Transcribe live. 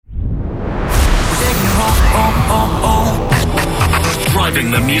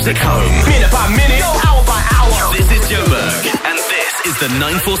driving the music home. Minute by minute, hour by hour. This is Joe Berg, and this is the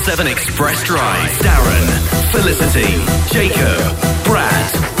 947 Express Drive. Darren, Felicity, Jacob,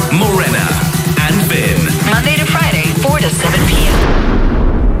 Brad, Morena, and Vin. Monday to Friday, 4 to 7 p.m.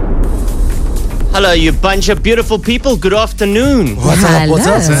 Hello, you bunch of beautiful people. Good afternoon. What's up? What's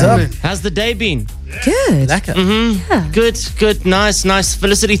up? How's the day been? Good. Lekker. Yeah. Good. Nice.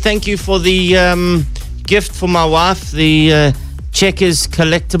 Felicity, thank you for the gift for my wife, the Checkers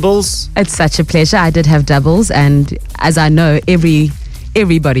collectibles. It's such a pleasure. I did have doubles, and as I know,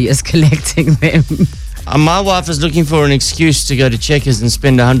 everybody is collecting them. My wife is looking for an excuse to go to Checkers and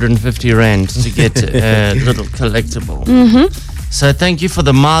spend 150 Rand to get a little collectible. Mm-hmm. So thank you for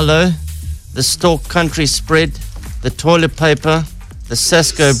the Milo, the Stork Country spread, the toilet paper, the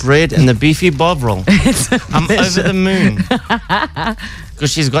Sasco bread, and the beefy bob roll. I'm over the moon. Because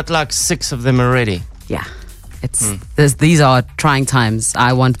she's got like 6 of them already. Yeah, these are trying times.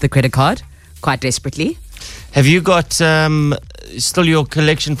 I want the credit card quite desperately. Have you got still your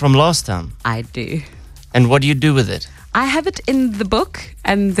collection from last time? I do. And what do you do with it? I have it in the book,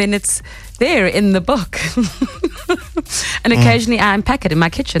 and then it's there in the book. And occasionally I unpack it in my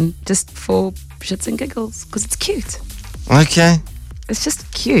kitchen just for shits and giggles because it's cute. Okay. It's just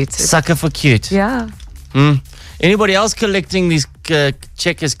cute. Sucker for cute. Yeah. Anybody else collecting these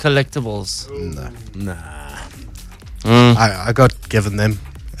Checkers collectibles? Nah. I got given them.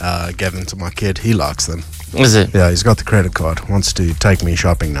 Gave them to my kid. He likes them. Is it? Yeah, he's got the credit card. Wants to take me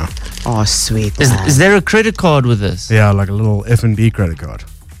shopping now. Oh, sweet. Is there a credit card with this? Yeah, like a little F&B credit card.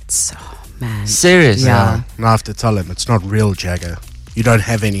 Man. Serious? Yeah. And I have to tell him it's not real, Jagger. You don't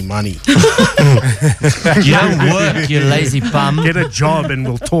have any money. You don't work, you lazy bum. Get a job and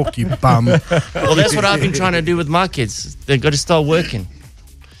we'll talk, you bum. Well, that's what I've been trying to do with my kids. They've got to start working.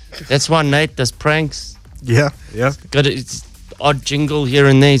 That's why Nate does pranks. Yeah. It's odd jingle here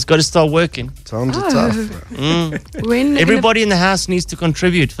and there. He's got to start working. Times are tough. Everybody in the house needs to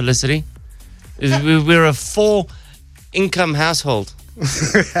contribute, Felicity. We're a 4-income household.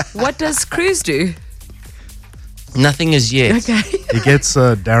 What does Cruz do? Nothing as yet. Okay. He gets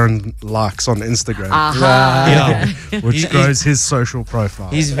Darren likes on Instagram, Yeah. which grows his social profile.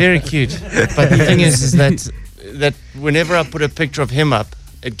 He's very cute. But the thing is that whenever I put a picture of him up,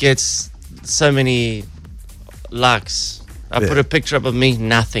 it gets so many likes. I put a picture up of me,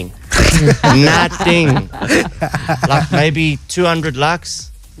 nothing. Nothing. Like maybe 200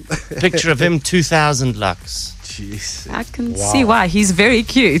 likes. Picture of him, 2,000 likes. Jeez. I can see why. He's very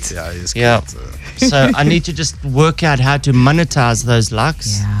cute. Yeah, he's Yeah. cute. So I need to just work out how to monetize those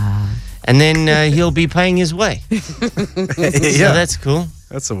likes. Yeah. And then he'll be paying his way. So that's cool.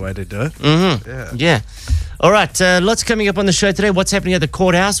 That's the way to do it. Mm-hmm. Yeah. All right, lots coming up on the show today. What's happening at the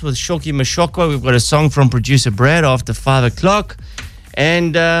courthouse with Shoki Mashokwa? We've got a song from producer Brad after 5 o'clock.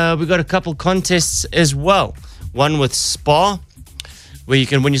 And we've got a couple contests as well. One with Spa, where you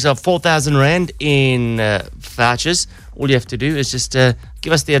can win yourself 4,000 Rand in vouchers. All you have to do is just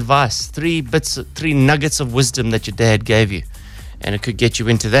give us the advice. 3 nuggets of wisdom that your dad gave you. And it could get you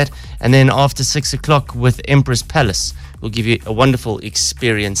into that. And then after 6 o'clock with Empress Palace, we'll give you a wonderful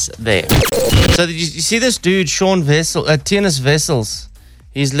experience there. So you see this dude, Tianus Vessels.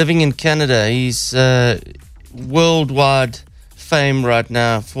 He's living in Canada. He's worldwide fame right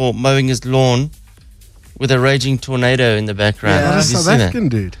now for mowing his lawn with a raging tornado in the background. Yeah, Have you South seen African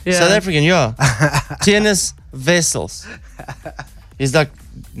dude. Yeah. South African, yeah. Tianus Vessels. He's like,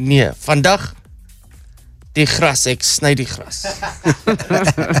 nee, vandag die gras, ek sny die gras.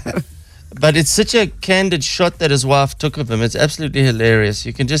 But it's such a candid shot that his wife took of him. It's absolutely hilarious.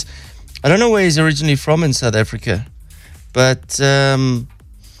 You can just, I don't know where he's originally from in South Africa, but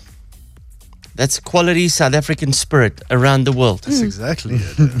that's quality South African spirit around the world. That's exactly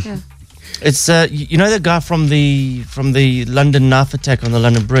it. Yeah. It's you know the guy from the London knife attack on the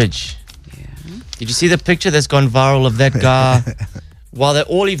London Bridge. Yeah. Did you see the picture that's gone viral of that guy while they're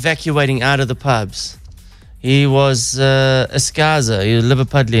all evacuating out of the pubs? He was a Skaza, he was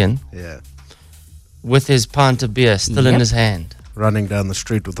Liverpudlian, Yeah. with his pint of beer still in Yep. his hand. Running down the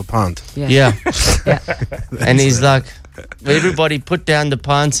street with a pint. Yeah. Yeah. And he's like, everybody put down the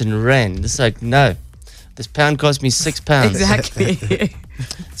pints and ran. It's like, no, this pound cost me £6. Exactly.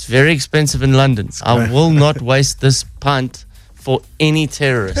 It's very expensive in London. I will not waste this pint for any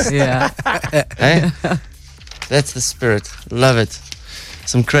terrorist. Yeah. Eh? That's the spirit. Love it.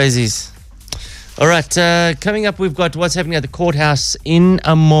 Some crazies. All right, coming up, we've got what's happening at the courthouse in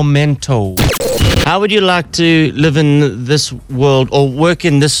a momento. How would you like to live in this world or work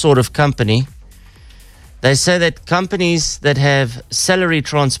in this sort of company? They say that companies that have salary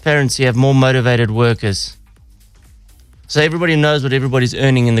transparency have more motivated workers. So everybody knows what everybody's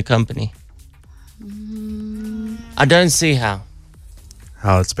earning in the company. I don't see how.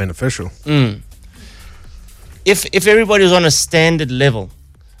 How it's beneficial. If everybody was on a standard level,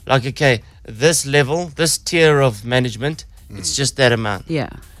 like, okay, this level, this tier of management, it's just that amount. Yeah.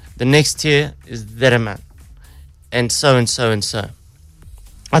 The next tier is that amount. And so and so and so.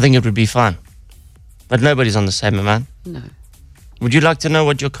 I think it would be fine. But nobody's on the same amount. No. Would you like to know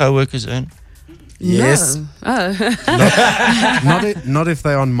what your co-workers earn? Yes. No. Oh. Not if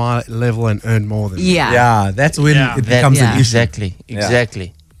they're on my level and earn more than me. Yeah. Yeah, that's when Yeah. it becomes Yeah. an issue.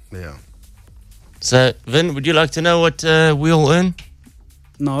 Exactly. Yeah. So, Vin, would you like to know what we all earn?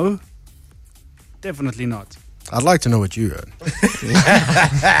 No. Definitely not. I'd like to know what you earn.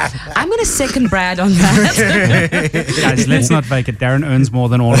 I'm going to second Brad on that. Guys, let's not fake it. Darren earns more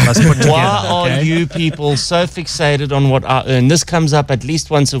than all of us put together. Why are okay? you people so fixated on what I earn? This comes up at least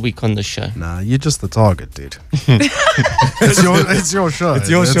once a week on the show. Nah, you're just the target, dude. It's your show. It's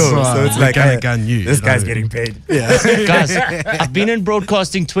your show, so it's we like, can't hey, gun you. This you guy's know? getting paid. Yeah. Guys, I've been in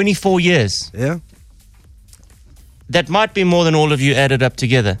broadcasting 24 years. Yeah. That might be more than all of you added up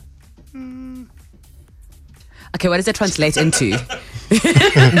together. Okay, what does that translate into?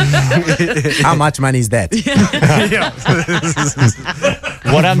 How much money is that?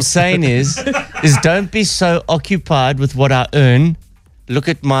 What I'm saying is don't be so occupied with what I earn. Look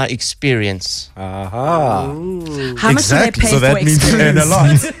at my experience. Aha. How much do they Exactly. pay So for that means you earn a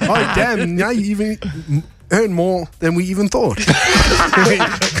experience? lot. Oh, damn. Now you even earn more than we even thought.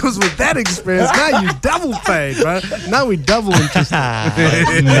 Because with that experience, now you double paid, bro. Now we double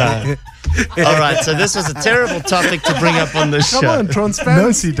interested. No. All right, so this was a terrible topic to bring up on the Come show. on,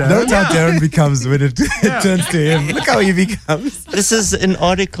 transparency, Dan. Note how Darren becomes when it turns to him. Look how he becomes. This is an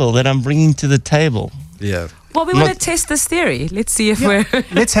article that I'm bringing to the table. Yeah. Well, we want to test this theory. Let's see if we're...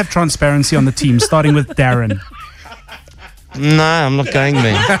 Let's have transparency on the team, starting with Darren. No, I'm not going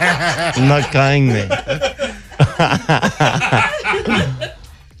there. I'm not going there.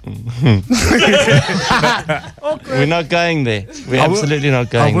 We're not going there. We're absolutely not I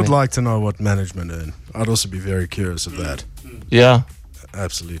going would there. like to know what management earn. I'd also be very curious of that. Yeah.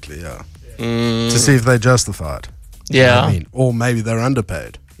 Absolutely, yeah. To see if they justify it. You know Yeah. what I mean? Or maybe they're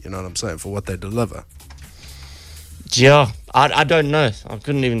underpaid. You know what I'm saying? For what they deliver. Yeah. I don't know. I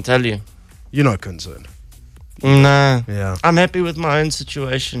couldn't even tell you. You're not concerned. No. Yeah. I'm happy with my own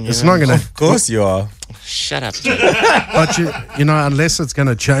situation. It's not going to... Of course you are. Shut up. But, you know, unless it's going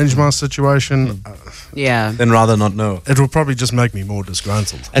to change my situation, Yeah. Then rather not know. it will probably just make me more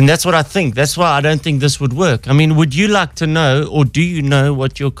disgruntled. And that's what I think. That's why I don't think this would work. I mean, would you like to know, or do you know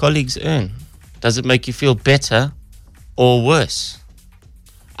what your colleagues earn? Does it make you feel better or worse?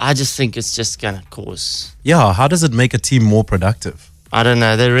 I just think it's just going to cause... Yeah, how does it make a team more productive? I don't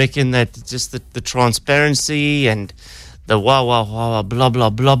know. They reckon that just the transparency and the blah,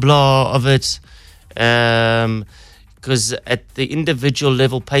 blah, blah of it. Because at the individual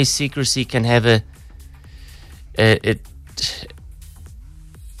level, pay secrecy can have an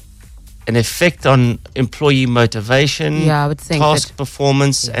effect on employee motivation, Yeah, I would think task that-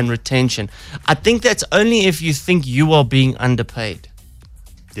 performance, and retention. I think that's only if you think you are being underpaid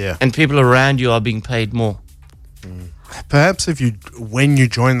Yeah. and people around you are being paid more. Perhaps when you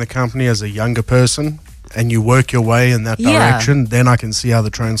join the company as a younger person and you work your way in that Yeah. direction, then I can see how the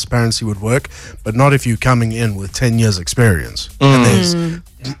transparency would work. But not if you're coming in with 10 years experience. And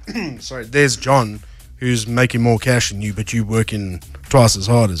there's John who's making more cash than you, but you working twice as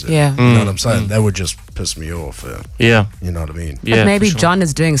hard as him. Yeah. You know what I'm saying? That would just piss me off. Yeah. You know what I mean? Yeah, But maybe for sure. John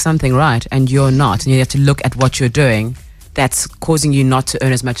is doing something right and you're not. And you have to look at what you're doing that's causing you not to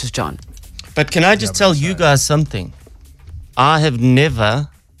earn as much as John. But can I just tell you guys something? I have never,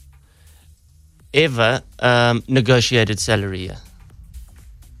 ever negotiated salary here.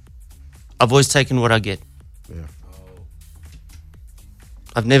 I've always taken what I get. Yeah.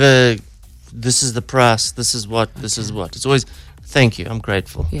 I've never, this is the price, this is what, this is what. It's always, thank you, I'm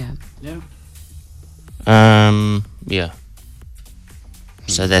grateful. Yeah. Yeah.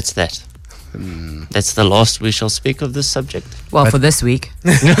 So that's that. That's the last we shall speak of this subject. Well, for this week.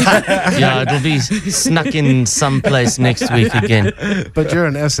 Yeah, it'll be snuck in someplace next week again. But you're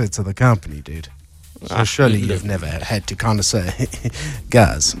an asset to the company, dude. So surely you've never had to kind of say,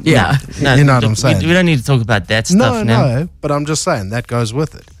 guys. Yeah. No, You know what I'm look, saying? We don't need to talk about that stuff No, now. no, but I'm just saying that goes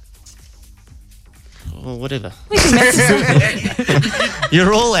with it. Or whatever.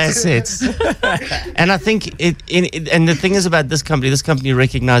 You're all assets. And I think and the thing is about this company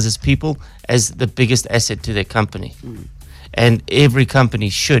recognizes people as the biggest asset to their company. And every company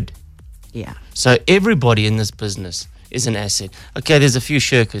should. Yeah. So everybody in this business is an asset. Okay, there's a few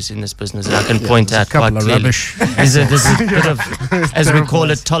shirkers in this business that I can point out a couple quite of clearly. rubbish. There's a bit of, as we call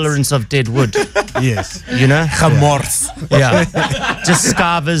it, tolerance of dead wood. Yes. You know? Gemors. Yeah. Just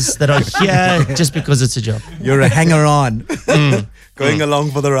scarvers that are here just because it's a job. You're a hanger-on. Going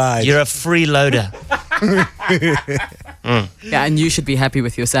along for the ride. You're a freeloader. Yeah, and you should be happy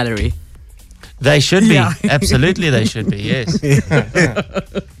with your salary. They should be. Absolutely, they should be, yes.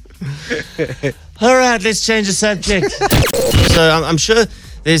 All right, let's change the subject. So I'm sure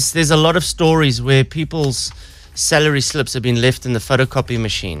there's a lot of stories where people's salary slips have been left in the photocopy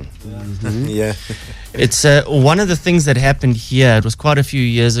machine. Yeah. It's one of the things that happened here. It was quite a few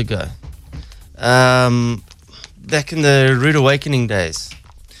years ago. Back in the Rude Awakening days,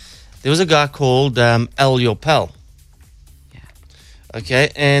 there was a guy called Al Your Pal. Okay,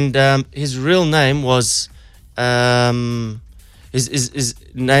 and his real name was his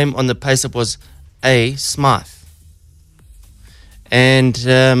name on the payslip was A. Smythe, and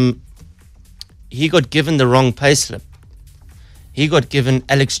he got given the wrong payslip. He got given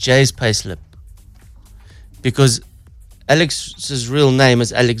Alex J's payslip because Alex's real name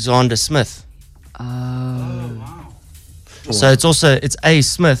is Alexander Smith. So it's A.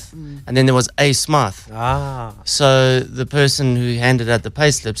 Smith, and then there was A. Smythe. So the person who handed out the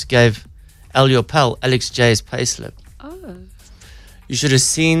payslips gave Al Your Pal Alex J's payslip. You should have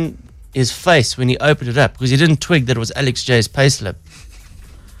seen his face when he opened it up because he didn't twig that it was Alex J's payslip.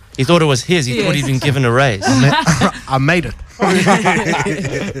 He thought it was his. He thought he'd been given a raise. I made it.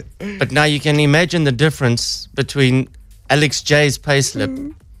 But now you can imagine the difference between Alex J's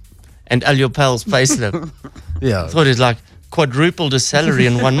payslip and Al Your Pal's payslip. Yeah. I thought he'd like quadrupled his salary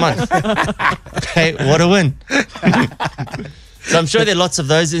in 1 month. Hey, what a win. So I'm sure there are lots of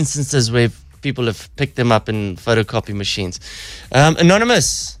those instances where people have picked them up in photocopy machines.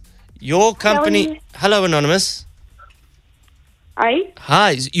 Anonymous, your company... Hello, Anonymous.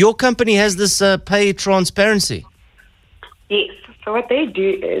 Hi. Your company has this pay transparency. Yes. So what they do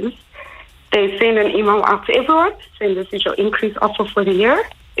is they send an email out to everyone saying this is your increase offer for the year.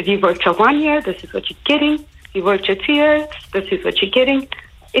 If you worked your 1 year, this is what you're getting. If you worked your 2 years, this is what you're getting.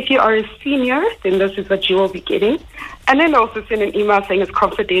 If you are a senior, then this is what you will be getting. And then also send an email saying it's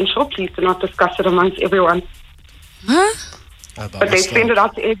confidential. Please do not discuss it amongst everyone. But they send it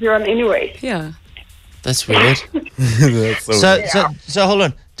out to everyone anyway. Yeah. That's weird. That's So hold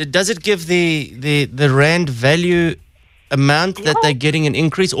on. Does it give the rand value amount that they're getting an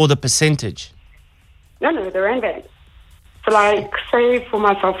increase or the percentage? No, the rand value. So like, say for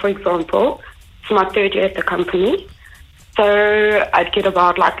myself, for example, it's my 3rd year at the company. So I'd get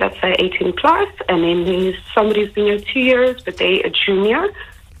about like, let's say 18 plus, and then there's somebody who's been here 2 years, but they're a junior.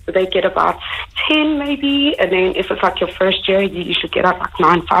 So they get about 10 maybe, and then if it's like your first year, you should get out like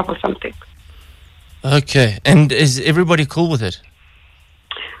 9.5 or something. Okay. And is everybody cool with it?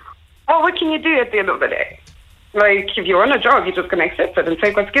 Well, what can you do at the end of the day? Like, if you want a job, you're just going to accept it and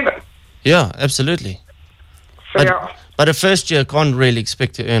take what's given. Yeah, absolutely. So, yeah. But a first year can't really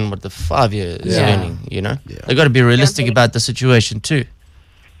expect to earn what the 5 year is earning, you know? Yeah. They've got to be realistic about the situation too.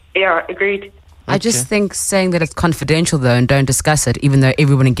 Yeah, agreed. I just think saying that it's confidential though and don't discuss it, even though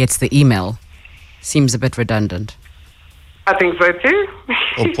everyone gets the email, seems a bit redundant. I think so too.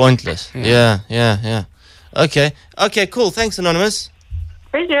 Or pointless. Yeah. Okay, cool. Thanks, Anonymous.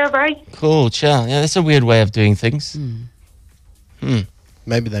 Yeah, bye. Cool, ciao. Yeah, that's a weird way of doing things.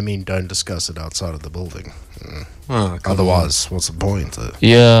 Maybe they mean don't discuss it outside of the building. Oh, Otherwise, what's the point?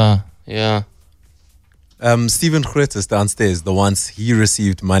 Yeah. Stephen Groot is downstairs. The ones he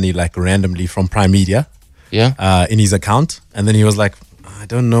received money like randomly from Prime Media Yeah. in his account. And then he was like, I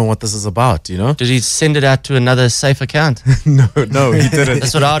don't know what this is about, you know? Did he send it out to another safe account? No, he didn't.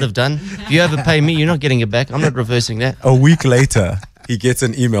 That's what I'd have done. If you overpay me, you're not getting it back. I'm not reversing that. A week later, he gets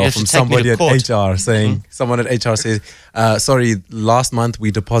an You email have from to take me somebody to at court. HR saying, someone at HR says, sorry, last month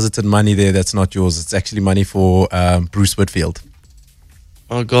we deposited money there that's not yours. It's actually money for Bruce Whitfield.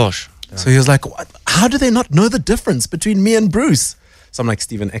 Oh, gosh. So he was like, what? How do they not know the difference between me and Bruce? So I'm like,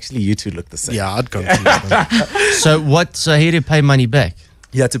 Stephen, actually you two look the same. Yeah, I'd confuse them. So he had to pay money back.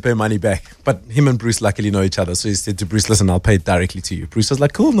 He had to pay money back. But him and Bruce luckily know each other. So he said to Bruce, listen, I'll pay it directly to you. Bruce was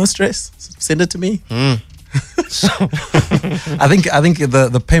like, cool, no stress. Send it to me. I think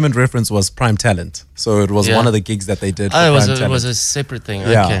the payment reference was Prime Talent. So it was one of the gigs that they did for Oh, Prime it Talent. was a separate thing.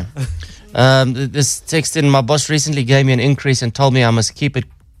 Yeah. Okay. This text in, my boss recently gave me an increase and told me I must keep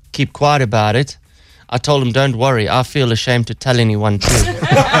quiet about it. I told him, don't worry, I feel ashamed to tell anyone too. That's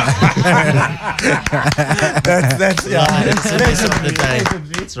That's the best of the day.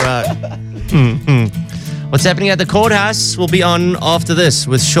 That's right. What's happening at the courthouse will be on after this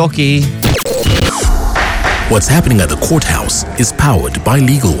with Shocky. What's happening at the courthouse is powered by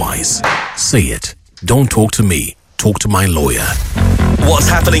LegalWise. Say it. Don't talk to me. Talk to my lawyer. What's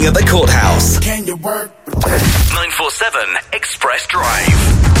happening at the courthouse? Can you work? 947 Express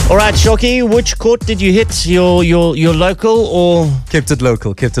Drive. All right, Shoki, which court did you hit? Your local or? Kept it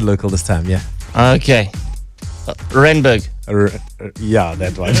local this time, yeah. Okay. Randburg. Yeah,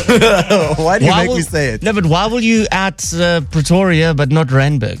 that one. Why do you make me say it? No, but why will you out Pretoria but not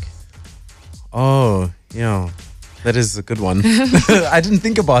Randburg? Oh, yeah. That is a good one. I didn't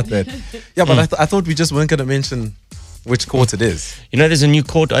think about that. Yeah, but I thought we just weren't going to mention which court it is. You know, there's a new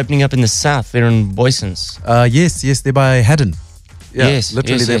court opening up in the south. They're in Boysons. Yes, they're by Haddon. Yeah, Yes,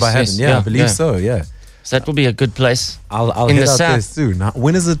 literally yes, they're by yes, Haddon. yes. Yeah, I believe so, yeah. So that will be a good place. I'll in head the out there south. soon.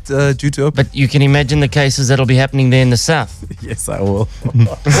 When is it due to open? But you can imagine the cases that'll be happening there in the south. Yes, I will.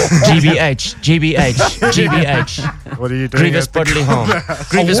 GBH. What are you doing? Grievous at the bodily harm.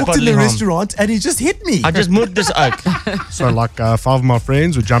 Grievous I walked in bodily the harm. restaurant and he just hit me. I just moved this oak. So, like, 5 of my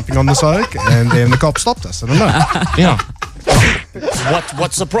friends were jumping on this oak, and then the cop stopped us. I don't know. Yeah.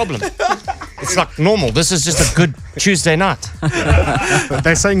 What's the problem? It's like normal. This is just a good Tuesday night. But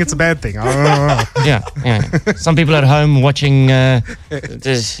they're saying it's a bad thing. I don't know. Yeah. Some people at home watching, the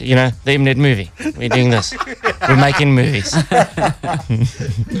Mnet movie. We're doing this. We're making movies.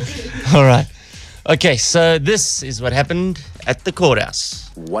 All right. Okay, so this is what happened at the courthouse.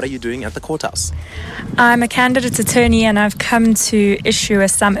 What are you doing at the courthouse? I'm a candidate attorney and I've come to issue a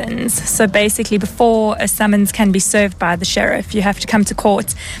summons. So basically, before a summons can be served by the sheriff, you have to come to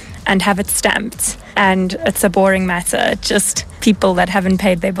court and have it stamped. And it's a boring matter, just people that haven't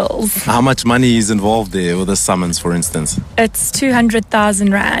paid their bills. How much money is involved there with a summons, for instance? It's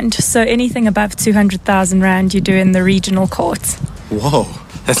 200,000 Rand. So anything above 200,000 Rand you do in the regional court. Whoa,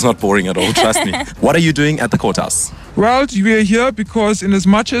 that's not boring at all, trust me. What are you doing at the courthouse? Well, we are here because in as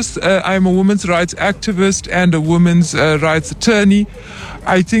much as I'm a women's rights activist and a women's rights attorney,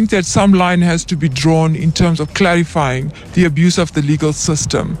 I think that some line has to be drawn in terms of clarifying the abuse of the legal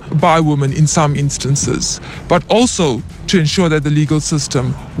system by women in some instances, but also to ensure that the legal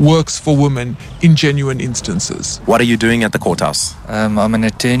system works for women in genuine instances. What are you doing at the courthouse? I'm an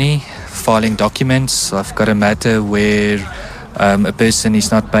attorney filing documents. I've got a matter where a person is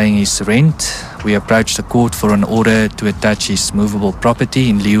not paying his rent. We approached the court for an order to attach his movable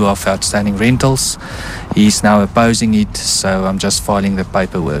property in lieu of outstanding rentals. He's now opposing it, so I'm just filing the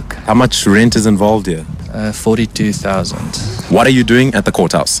paperwork. How much rent is involved here? 42,000. What are you doing at the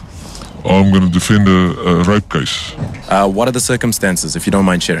courthouse? I'm going to defend a rape case. What are the circumstances, if you don't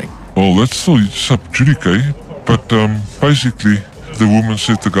mind sharing? Well, that's still sub judice, but basically the woman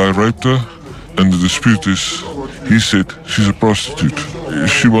said the guy raped her, and the dispute is he said she's a prostitute.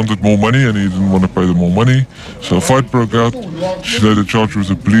 She wanted more money and he didn't want to pay her more money. So a fight broke out. She laid a charge with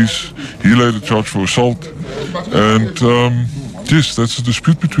the police. He laid a charge for assault. And yes, that's a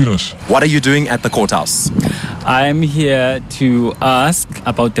dispute between us. What are you doing at the courthouse? I'm here to ask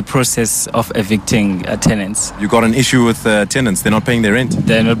about the process of evicting tenants. You got an issue with tenants. They're not paying their rent.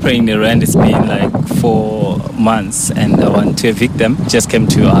 They're not paying their rent. It's been like 4 months and I want to evict them. Just came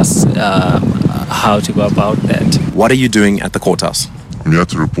to ask how to go about that. What are you doing at the courthouse? We had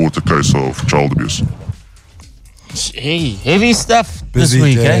to report a case of child abuse. Hey, heavy stuff Busy this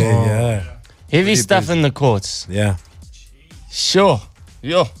week, day, eh? yeah. Heavy Pretty stuff busy. in the courts. Yeah. Sure.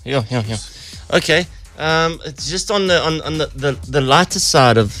 Yeah. Okay. It's just on the lighter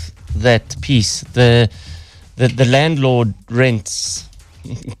side of that piece. The landlord rents.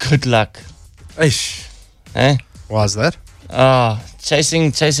 Good luck. Eish. Eh? Why is that?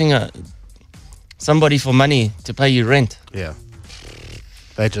 Chasing somebody for money to pay you rent. Yeah.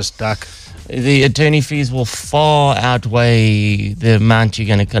 They just duck. The attorney fees will far outweigh the amount you're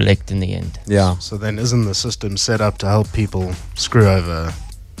going to collect in the end. Yeah. So then isn't the system set up to help people screw over?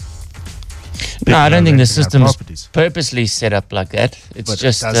 No, I don't think the renting out system's properties? purposely set up like that. It's But it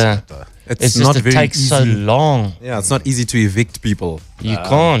just does that, though. it's just it takes so long. Yeah, it's not easy to evict people. You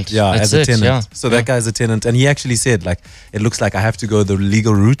can't. Yeah, That's as a it, tenant. yeah. So that guy's a tenant, and he actually said, like, it looks like I have to go the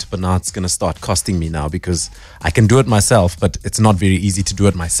legal route, but now it's going to start costing me now because I can do it myself, but it's not very easy to do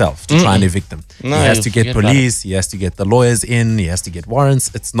it myself to try and evict them. No, he has you'll to get forget about police, he has to get the lawyers in, he has to get warrants.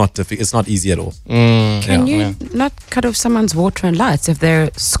 It's not it's not easy at all. Can you not cut off someone's water and lights if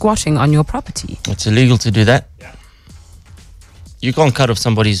they're squatting on your property? It's illegal to do that. You can't cut off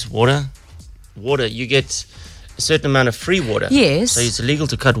somebody's water. You get a certain amount of free water. Yes. So it's illegal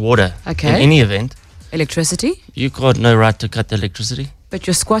to cut water. Okay. In any event. Electricity? You got no right to cut the electricity. But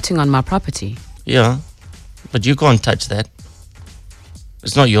you're squatting on my property. Yeah. But you can't touch that.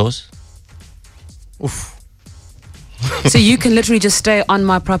 It's not yours. Oof. So you can literally just stay on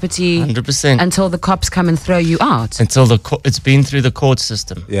my property 100%. until the cops come and throw you out. Until it's been through the court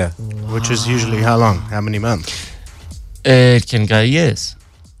system. Yeah. Which is usually how long? How many months? It can go years.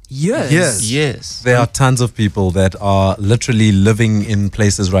 Yes. There are tons of people that are literally living in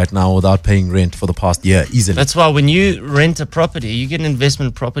places right now without paying rent for the past year, easily. That's why when you rent a property, you get an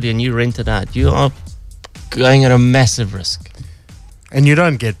investment property and you rent it out, you are going at a massive risk. And you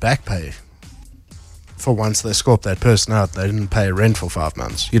don't get back pay for once they scope that person out. They didn't pay rent for 5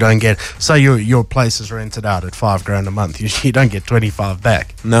 months. You don't get, say your place is rented out at $5,000 a month. You don't get 25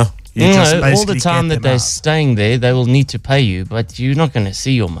 back. No. You No, just all the basically time get that them they're out. staying there, they will need to pay you, but you're not going to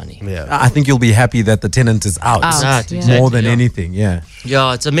see your money. Yeah. I think you'll be happy that the tenant is out. Out, yeah. exactly, More than yeah. anything, yeah.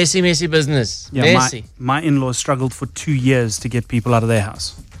 Yeah, it's a messy business. Yeah, Messy. my in-laws struggled for 2 years to get people out of their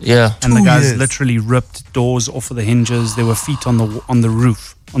house. Yeah. And the 2 guys years. literally ripped doors off of the hinges. There were feet on the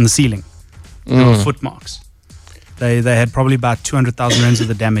roof, on the ceiling. There were footmarks. They had probably about 200,000 rands of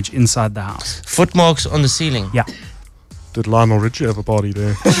the damage inside the house. Footmarks on the ceiling. Yeah. Did Lionel Richie have a body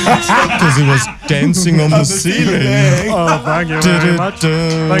there? Because he was dancing on the ceiling. Oh, thank you very much.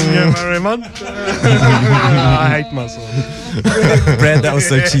 Thank you very much. I hate myself. Brad, that was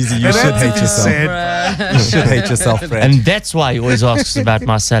so cheesy. You should hate yourself. You should hate yourself, Brad. And that's why he always asks about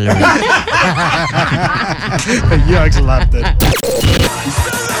my salary. You actually loved it.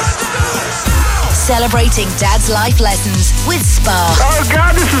 Celebrating Dad's life lessons with Spa. Oh,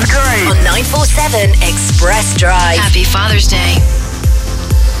 God, this is great. On 947 Express Drive. Happy Father's Day.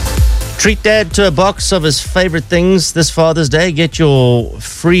 Treat Dad to a box of his favorite things this Father's Day. Get your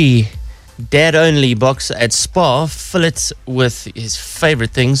free dad-only box at Spa. Fill it with his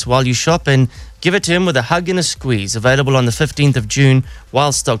favorite things while you shop and give it to him with a hug and a squeeze. Available on the 15th of June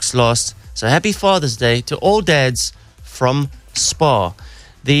while stocks last. So happy Father's Day to all dads from Spa.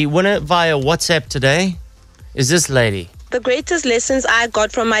 The winner via WhatsApp today is this lady. The greatest lessons I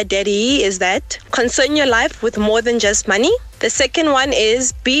got from my daddy is that concern your life with more than just money. The second one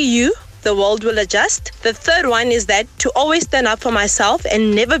is be you, the world will adjust. The third one is that to always stand up for myself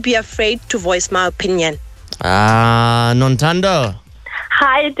and never be afraid to voice my opinion. Nontando.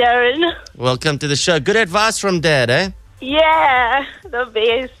 Hi, Darren. Welcome to the show. Good advice from Dad, eh? Yeah, the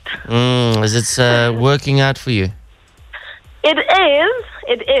best. Is it working out for you?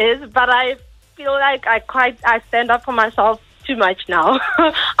 It is, but I feel like I stand up for myself too much now.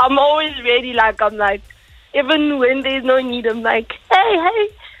 I'm always ready, I'm like, even when there's no need, I'm like, hey,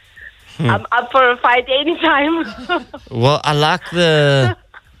 I'm up for a fight anytime. Well, I like the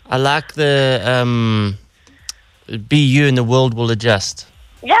be you and the world will adjust.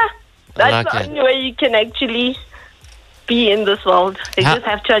 Yeah, that's like the it. only way you can actually be in this world. They just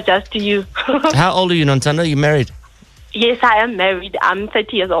have to adjust to you. How old are you, Nontando? You married? Yes, I am married. I'm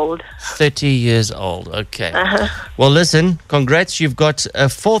 30 years old. 30 years old. Okay. Uh-huh. Well, listen, congrats. You've got a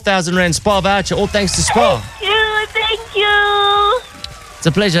 4,000 Rand Spa voucher, all thanks to Spa. Thank you. It's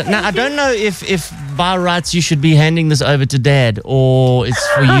a pleasure. Now, I don't know if by rights you should be handing this over to Dad or it's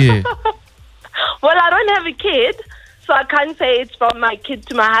for you. Well, I don't have a kid, so I can't say it's from my kid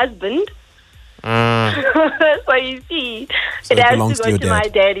to my husband. So you see, So it it has belongs to to go your to dad. my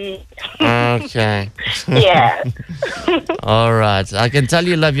daddy. Okay. Yeah. All right. I can tell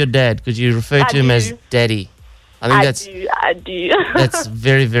you love your dad because you refer to him as Daddy. I think I do. that's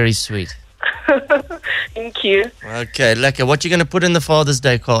very, very sweet. Thank you. Okay, Lekker, what you going to put in the Father's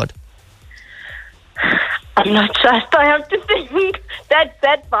Day card? I'm not sure. I have to think.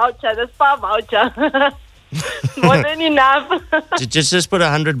 That voucher, the spa voucher. More than enough. Just put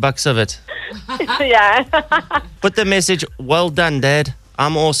 $100 of it. Yeah. Put the message, well done, Dad.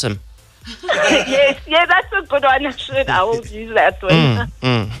 I'm awesome. Yes, that's a good one. I will use that one.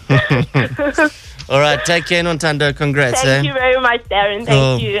 All right, take care, Nontando. Congrats. Thank you very much, Darren.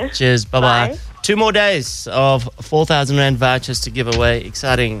 Cool. Thank you. Cheers. Bye-bye. Bye. 2 more days of 4,000 Rand vouchers to give away.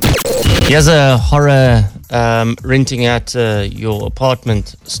 Exciting. Here's a horror renting out your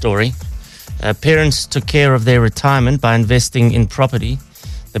apartment story. Parents took care of their retirement by investing in property.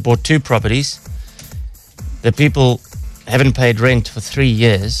 They bought 2 properties. The people haven't paid rent for 3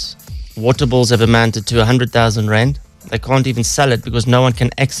 years. Water bills have amounted to 100,000 Rand. They can't even sell it because no one can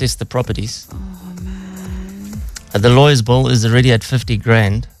access the properties. Oh, man. The lawyer's bill is already at 50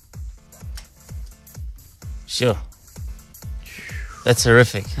 grand. Sure. That's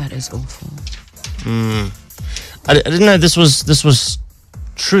horrific. That is awful. I didn't know this was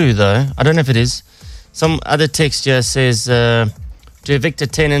true, though. I don't know if it is. Some other text here says, to evict a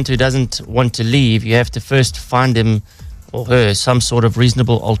tenant who doesn't want to leave, you have to first find him or her some sort of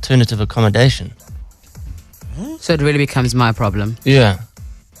reasonable alternative accommodation. So it really becomes my problem. Yeah.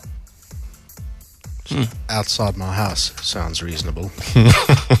 outside my house sounds reasonable.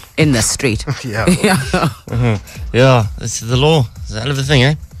 In the street. Yeah. Yeah, this is the law. It's a hell of a thing,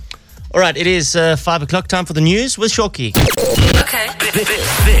 eh? All right, it is 5 o'clock, time for the news with Shoki. Okay.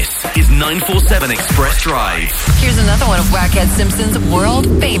 This is 947 Express Drive. Here's another one of Wackhead Simpson's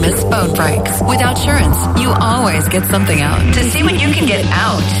world-famous phone pranks. With Outsurance, you always get something out. To see what you can get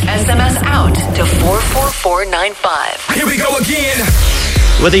out, SMS out to 44495. Here we go again.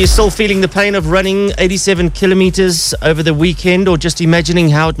 Whether you're still feeling the pain of running 87 kilometers over the weekend or just imagining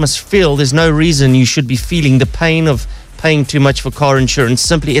how it must feel, there's no reason you should be feeling the pain of paying too much for car insurance.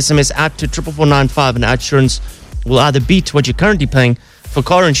 Simply SMS out to 44495 and Outsurance will either beat what you're currently paying for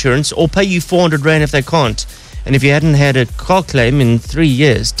car insurance or pay you 400 Rand if they can't. And if you hadn't had a car claim in 3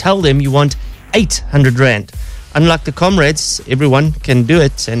 years, tell them you want 800 Rand. Unlike the comrades, everyone can do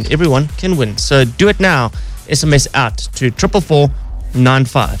it and everyone can win. So do it now. SMS out to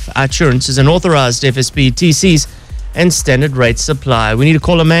 44495. Outsurance is an authorized FSP, TCs and standard rate supply. We need to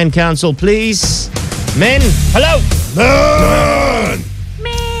call a man council, please. Men, hello. Men.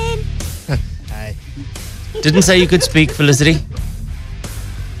 Hi. Didn't say you could speak, Felicity.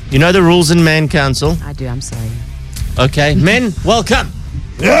 You know the rules in man council. I do, I'm sorry. Okay, men, welcome.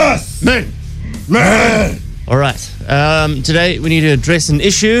 Yes, men. All right. Today we need to address an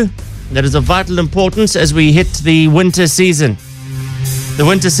issue that is of vital importance as we hit the winter season. The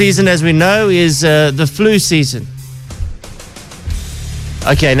winter season, as we know, is the flu season.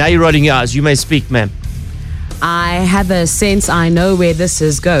 Okay, now you're rolling your eyes. You may speak, ma'am. I have a sense I know where this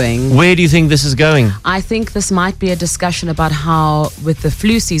is going. Where do you think this is going? I think this might be a discussion about how, with the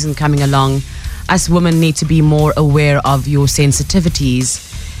flu season coming along, us women need to be more aware of your sensitivities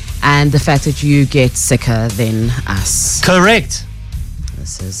and the fact that you get sicker than us. Correct.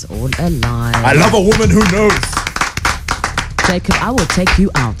 This is all a lie. I love a woman who knows. Jacob, I will take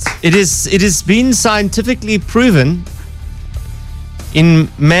you out. It has been scientifically proven in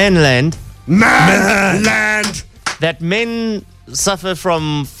manland that men suffer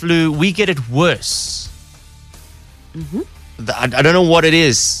from flu. We get it worse. Mm-hmm. I don't know what it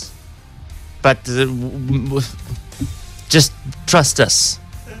is, but just trust us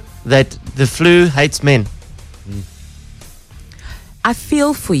that the flu hates men. I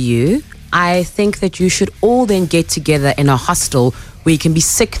feel for you. I think that you should all then get together in a hostel where you can be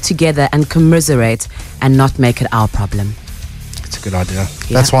sick together and commiserate and not make it our problem. It's a good idea.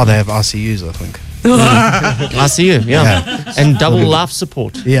 That's why they have RCUs, I think. RCU, yeah. And double life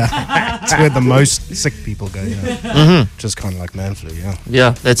support. Yeah. It's where the most sick people go, Mm-hmm. Just kind of like man flu, yeah.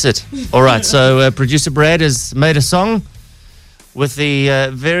 Yeah, that's it. All right, so producer Brad has made a song with the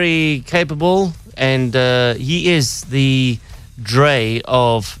very capable, and he is the Dre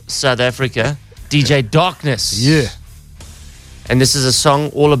of South Africa, DJ Darkness. Yeah. And this is a song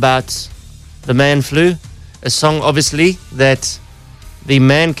all about the man flu. A song, obviously, that the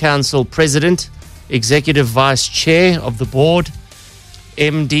Man Council President, Executive Vice Chair of the Board,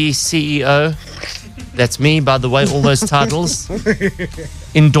 MD CEO, that's me, by the way, all those titles,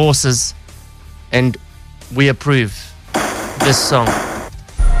 endorses, and we approve this song.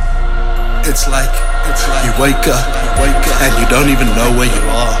 It's like you wake up and you don't even know where you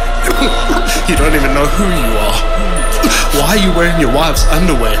are. You don't even know who you are. Why are you wearing your wife's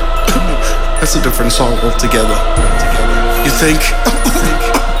underwear? That's a different song altogether. You think,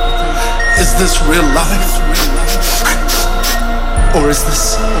 is this real life? Or is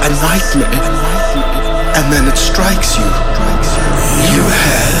this a nightmare? And then it strikes you. You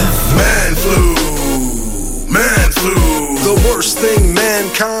have man flu. Man flu. The worst thing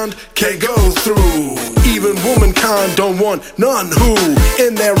mankind can go through. Even womankind don't want none who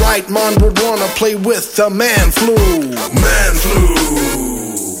in their right mind would wanna play with the man flu. Man flu.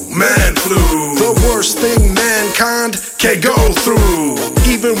 Man flu. The worst thing mankind can go through.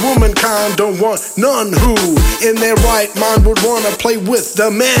 Even womankind don't want none who in their right mind would wanna play with the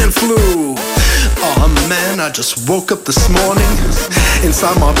man flu. Oh man, I just woke up this morning.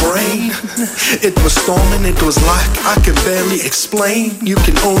 Inside my brain it was storming. It was like I could barely explain. You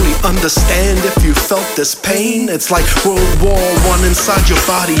can only understand if you felt this pain. It's like World War I inside your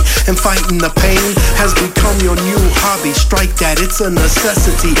body, and fighting the pain has become your new hobby. Strike that, it's a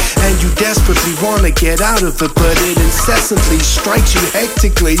necessity, and you desperately want to get out of it, but it incessantly strikes you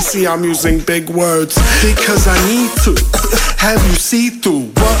hectically. See, I'm using big words because I need to have you see through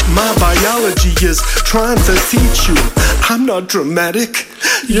what my biology is trying to teach you. I'm not dramatic,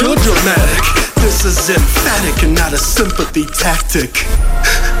 you're dramatic. This is emphatic and not a sympathy tactic.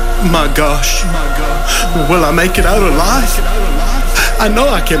 My gosh, will I make it out alive? I know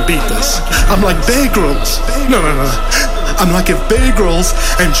I can beat this. I'm like Bear Grylls. No. I'm like if Bear Grylls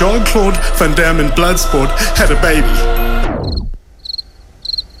and Jean-Claude Van Damme in Bloodsport had a baby.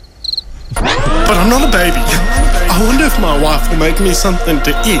 But I'm not a baby. I wonder if my wife will make me something to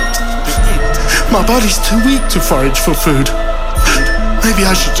eat. My body's too weak to forage for food. Maybe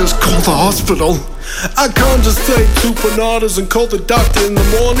I should just call the hospital. I can't just take 2 panadas and call the doctor in the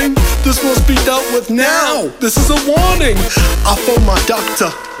morning. This must be dealt with now. This is a warning. I phone my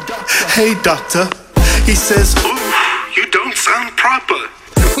doctor. Hey doctor. He says, ooh, you don't sound proper.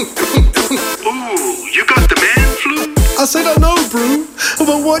 Ooh, you got the man flu? I said, I know, bro,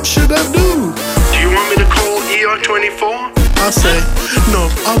 but what should I do? Do you want me to call ER24? I say, no,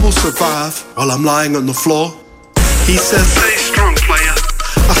 I will survive while I'm lying on the floor. He says, stay strong, player.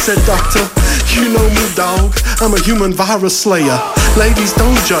 I said, doctor, you know me, dog. I'm a human virus slayer. Ladies,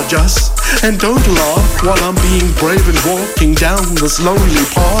 don't judge us and don't laugh while I'm being brave and walking down this lonely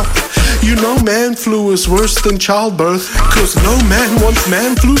path. You know man flu is worse than childbirth, 'cause no man wants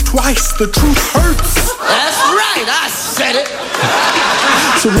man flu twice. The truth hurts. That's right, I said it.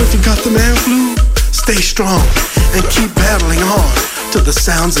 So if you got the man flu, stay strong and keep battling on to the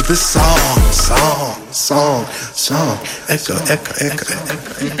sounds of this song. Echo, echo, echo,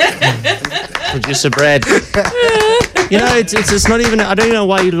 echo. Producer Brad. You know, it's not even, I don't know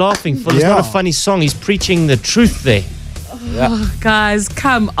why you're laughing, Phil. It's not a funny song. He's preaching the truth there. Oh, guys,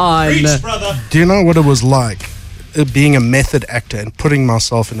 come on. Do you know what it was like being a method actor and putting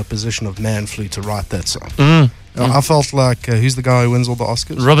myself in a position of man flu to write that song? I felt like, who's the guy who wins all the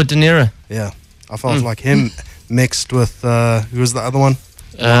Oscars? Robert De Niro. Yeah. I felt like him mixed with, who was the other one?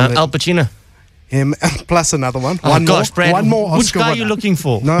 Al Pacino. Him, plus another one. Oh, one gosh, more, Brad. one more Which Oscar guy are winner. you looking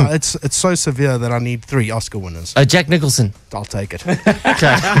for? No, it's so severe that I need 3 Oscar winners. Jack Nicholson. I'll take it.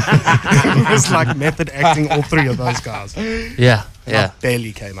 Okay. It's like method acting, all 3 of those guys. Yeah. I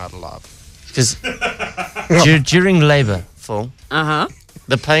barely came out alive. Because during labor, Phil,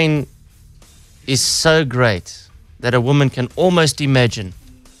 the pain is so great that a woman can almost imagine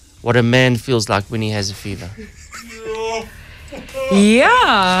what a man feels like when he has a fever.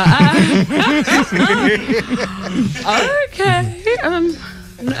 Yeah. Okay.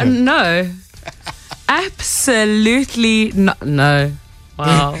 No. Absolutely not. No.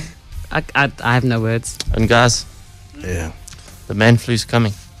 Wow. I have no words. And guys, the man flu's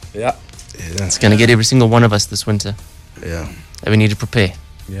coming. Yeah. It's going to get every single one of us this winter. Yeah. And we need to prepare.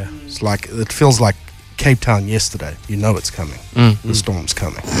 Yeah. It's like, it feels like Cape Town yesterday. You know it's coming. The storm's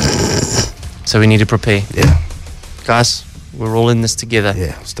coming. So we need to prepare. Yeah. Guys, we're all in this together.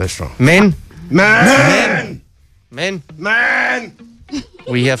 Yeah, stay strong. Men. Man! Men. Man!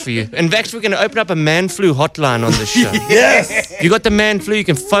 We're here for you. In fact, we're going to open up a man flu hotline on this show. Yes! You got the man flu, you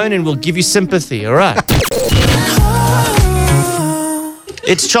can phone and we'll give you sympathy, all right?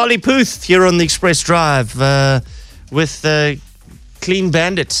 It's Charlie Puth here on the Express Drive with Clean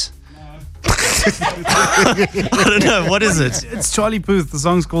Bandit. I don't know, what is it? It's Charlie Puth. The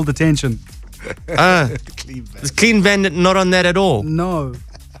song's called Attention. Is Clean Bandit not on that at all? No,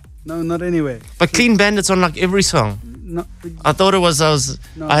 not anywhere. But Clean Bandit's on like every song. No. I thought I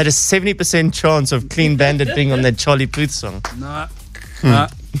had a 70% chance of Clean Bandit being on that Charlie Puth song. Nah.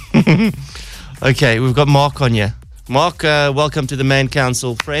 Okay, we've got Mark on here. Mark, welcome to the Man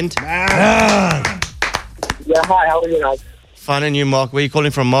Council, friend. Yeah, hi, how are you guys? Fine, and you, Mark? Where are you calling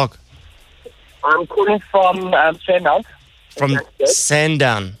from, Mark? I'm calling from Fairmount. From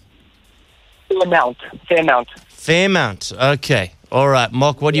Sandown. Fairmount. Okay. All right.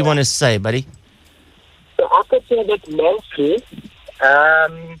 Mark, what do you want to say, buddy? So I could say that man flu,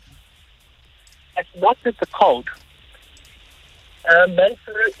 it's not just a cold. Man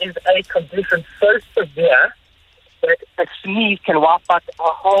flu is a condition so severe that a sneeze can wipe out a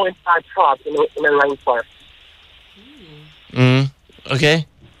whole entire tribe in a rainforest. Okay.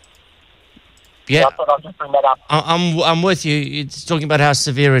 Yeah. So I thought I'll just bring that up. I'm with you. It's talking about how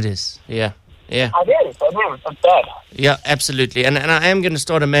severe it is. Yeah. I do. It's bad. Yeah, absolutely. And I am going to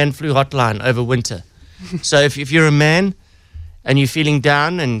start a man flu hotline over winter. So if you're a man and you're feeling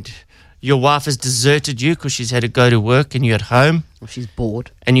down and your wife has deserted you because she's had to go to work and you're at home. Or she's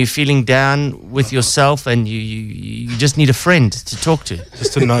bored. And you're feeling down with yourself and you just need a friend to talk to.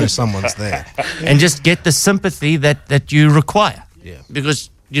 Just to know someone's there. And just get the sympathy that you require. Yeah. Because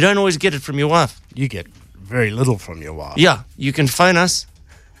you don't always get it from your wife. You get very little from your wife. Yeah. You can phone us.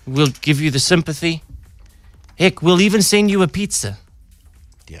 We'll give you the sympathy. Heck, we'll even send you a pizza.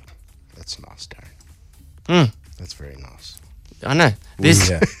 Yeah. That's nice, Darren. That's very nice. I know.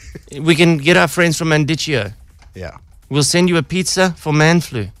 We can get our friends from Mandiccio. Yeah. We'll send you a pizza for man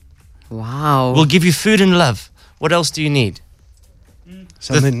flu. Wow. We'll give you food and love. What else do you need?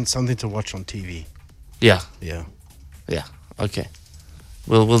 Something to watch on TV. Yeah. Yeah. Yeah. Okay.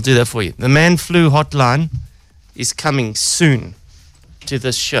 We'll do that for you. The Man Flu Hotline is coming soon to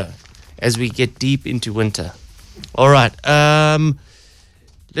this show as we get deep into winter. All right.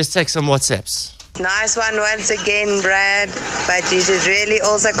 Let's take some WhatsApps. Nice one once again, Brad. But you should really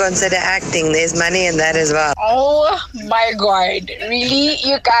also consider acting. There's money in that as well. Oh my God. Really?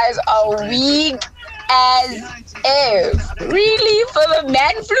 You guys are weak as F. Really? For the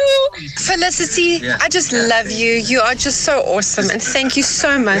man flu? Felicity, I just love you. You are just so awesome. And thank you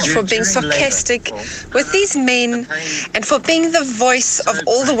so much for being sarcastic with these men and for being the voice of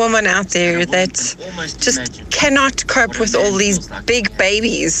all the women out there that just cannot cope with all these big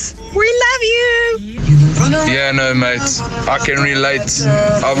babies. We love you. Yeah, no, mate. I can relate.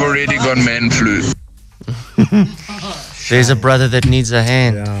 I've already got man flu. There's a brother that needs a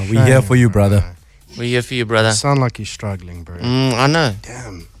hand. Yeah, we're here for you, brother. We're here for you, brother. You sound like you're struggling, bro. I know.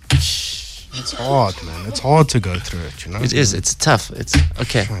 Damn. It's hard, man. It's hard to go through it, you know? It is. It's tough. It's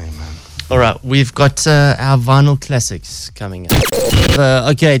okay. All right. We've got our vinyl classics coming up.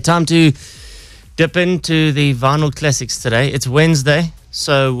 Okay, time to dip into the vinyl classics today. It's Wednesday,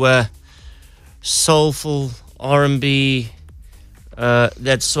 so soulful R&B,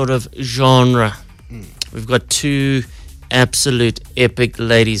 that sort of genre. We've got two absolute epic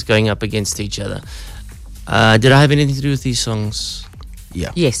ladies going up against each other. Did I have anything to do with these songs?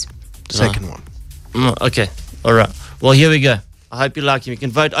 Yeah. Yes. Second one. Okay. All right. Well, here we go. I hope you like him. You can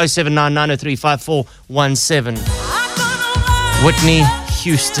vote 079 903 5417. Whitney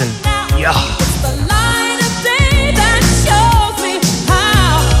Houston. Yeah.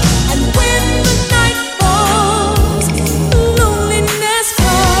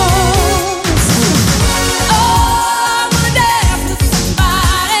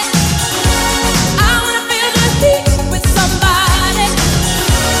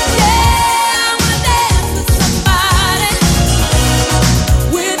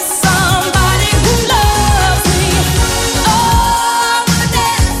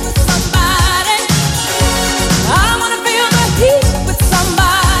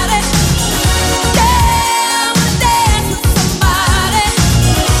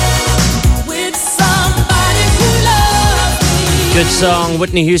 Good song,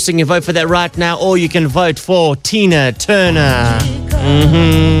 Whitney Houston. You vote for that right now, or you can vote for Tina Turner.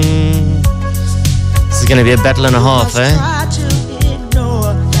 This is going to be a battle and a half, eh?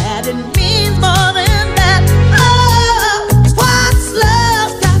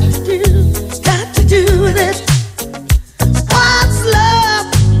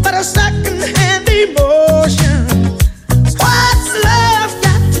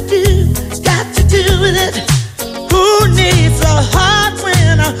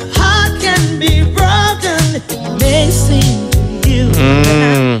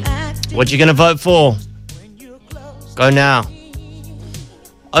 What you gonna vote for? Go now.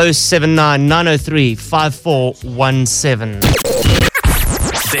 079 903 5417.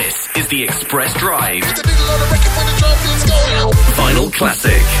 This is the Express Drive. Vinyl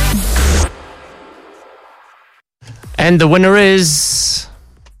Classic. And the winner is...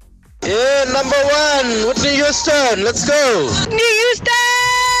 Yeah, number one, Whitney Houston. Let's go. Whitney Houston!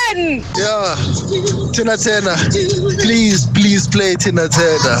 Yeah, Tina Turner. Please play Tina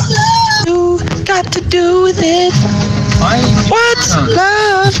Turner. You got to do with it. What's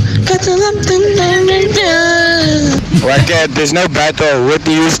love? Got something. Right, there's no battle.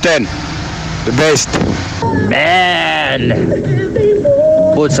 Whitney Houston, the best. Man,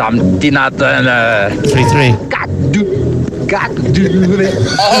 put some Tina Turner. 3-3. Got to do it.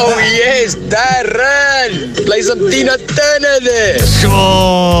 Oh yes, Darren, play some Tina Turner there.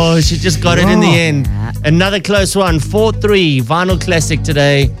 Oh, she just got it in the end. Another close one. 4-3. Vinyl classic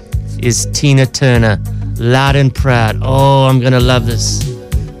today is Tina Turner. Loud and proud. Oh, I'm gonna love this.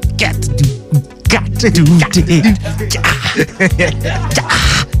 Got to do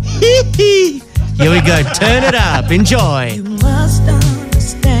Here we go. Turn it up. Enjoy. You must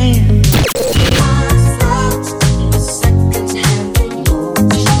understand.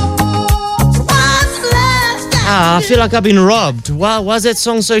 I feel like I've been robbed. Why is that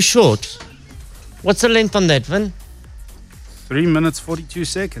song so short? What's the length on that, Vin? 3 minutes, 42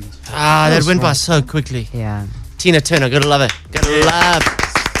 seconds. That went by so quickly. Yeah. Tina Turner, gotta love it. Gotta love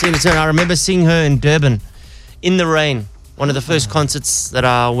Tina Turner. I remember seeing her in Durban, in the rain. One of the first concerts that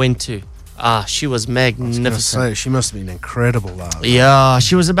I went to. She was magnificent. She must have been incredible live. Yeah,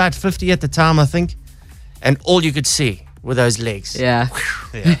 she was about 50 at the time, I think. And all you could see were those legs. Yeah.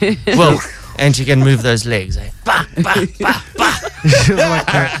 Well, and she can move those legs. Eh? Bah, bah, bah, bah. She was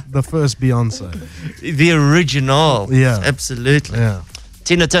like the first Beyonce. The original. Yeah. Absolutely. Yeah.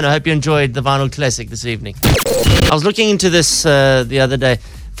 Tina Turner, I hope you enjoyed the Vinyl Classic this evening. I was looking into this the other day.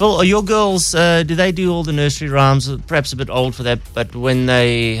 Phil, are your girls, do they do all the nursery rhymes? Perhaps a bit old for that, but when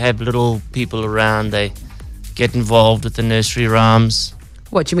they have little people around, they get involved with the nursery rhymes.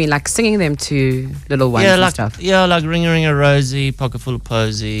 What do you mean, like singing them to little ones and stuff? Yeah, like Ring a Ring a Rosie, Pocket Full of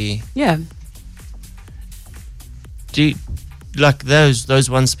Posy. Yeah. Do you like those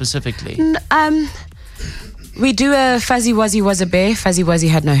ones specifically? We do a Fuzzy Wuzzy was a bear. Fuzzy Wuzzy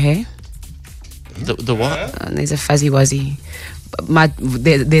had no hair. The what? There's a Fuzzy Wuzzy.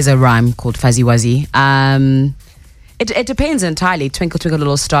 There's a rhyme called Fuzzy Wuzzy. It depends entirely. Twinkle Twinkle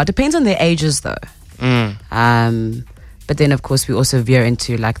Little Star. Depends on their ages though. But then of course we also veer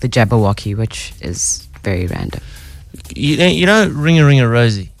into like the Jabberwocky, which is very random. You know Ring a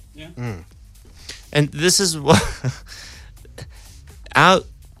Rosie. Yeah. And this is what our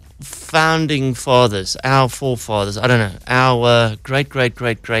founding fathers, our forefathers, I don't know, our great,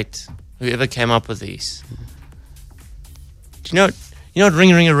 whoever came up with these. Do you know what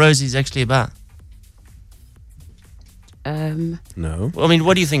Ring a Rosie is actually about? No. Well, I mean,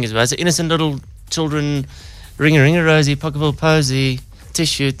 what do you think it's about? It's innocent little children, ring a Rosie, pocket full of posy,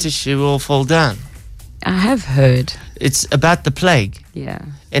 tissue, all fall down. I have heard. It's about the plague. Yeah.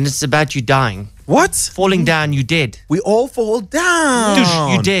 And it's about you dying. What? Falling down, you dead. We all fall down.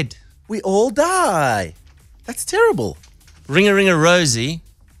 Dush, you dead. We all die. That's terrible. Ring a Rosie,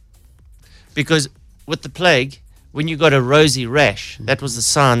 because with the plague, when you got a rosy rash, that was the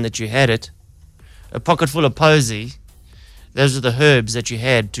sign that you had it. A pocket full of posy, those are the herbs that you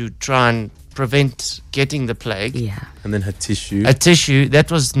had to try and prevent getting the plague. Yeah. And then her tissue. A tissue,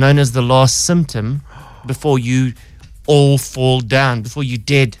 that was known as the last symptom before you all fall down, before you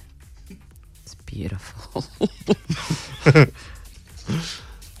dead. It's beautiful.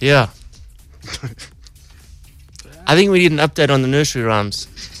 Yeah. I think we need an update on the nursery rhymes.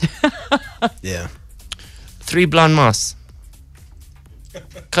 Yeah. 3 blind mice.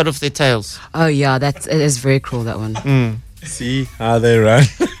 Cut off their tails. Oh yeah, it is very cruel, that one. See how they run.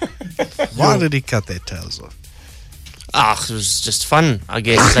 Why did he cut their tails off? It was just fun, I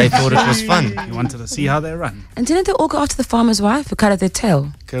guess. They thought it was fun. You wanted to see how they run. And didn't they all go after the farmer's wife who cut off their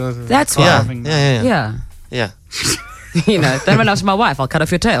tail? That's why. Yeah. You know, don't run after my wife, I'll cut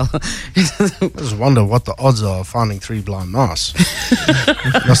off your tail. I just wonder what the odds are of finding 3 blind mice.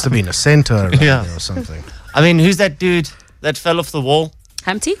 Must have been a centaur around there or something. I mean, who's that dude that fell off the wall?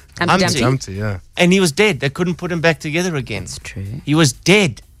 Humpty? Humpty. Humpty, yeah. And he was dead. They couldn't put him back together again. That's true. He was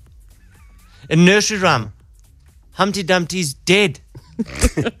dead. A nursery rhyme. Humpty Dumpty's dead.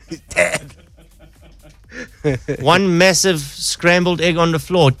 Dead. One massive scrambled egg on the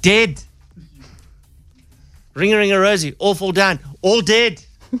floor. Dead. Ring a Rosie. All fall down. All dead.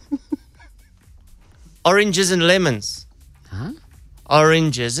 Oranges and lemons. Huh?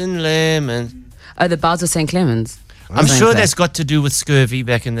 Oranges and lemons. Oh, the Bells of St. Clemens. I'm sure that's got to do with scurvy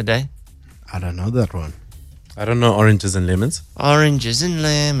back in the day. I don't know that one. I don't know oranges and lemons. Oranges and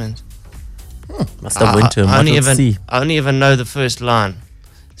lemons. Must have went to a I only Model C. even know the first line.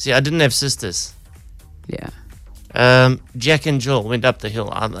 See, I didn't have sisters. Yeah. Jack and Jill went up the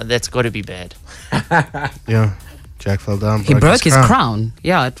hill. That's got to be bad. Yeah. Jack fell down. He broke his crown.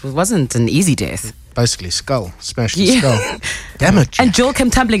 Yeah, it wasn't an easy death. Basically, skull. Smashed his skull. Damn it. And Jill came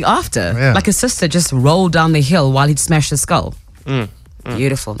tumbling after. Yeah. Like his sister just rolled down the hill while he'd smashed his skull.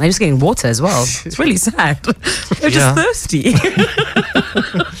 Beautiful. They're just getting water as well. It's really sad. They're just thirsty.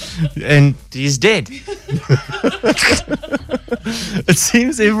 And he's dead. It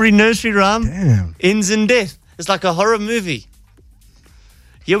seems every nursery rhyme ends in death. It's like a horror movie.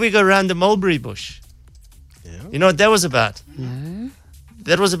 Here we go around the mulberry bush. Yeah. You know what that was about? No.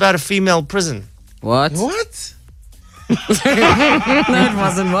 That was about a female prison. What? What? No, it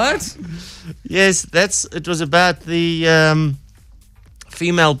wasn't. What? Yes, it was about the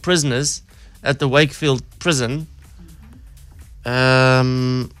female prisoners at the Wakefield prison.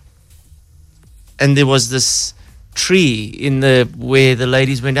 And there was this tree where the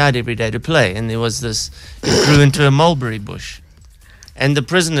ladies went out every day to play, and there was it grew into a mulberry bush. And the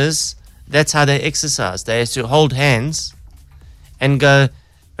prisoners, that's how they exercised. They had to hold hands and go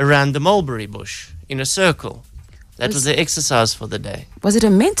around the mulberry bush in a circle. That was their exercise for the day. Was it a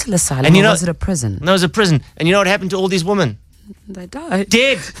mental asylum And or was it a prison? No, it was a prison. And you know what happened to all these women? They died.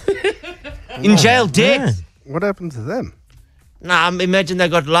 Dead. In jail, dead. Man. What happened to them? Nah, imagine they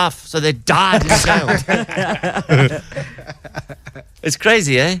got life, so they died in jail. It's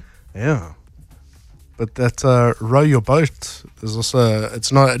crazy, eh? Yeah. But that Row Your Boat is also, it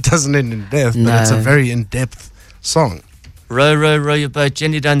doesn't end in death, but it's a very in-depth song. Row, row, row your boat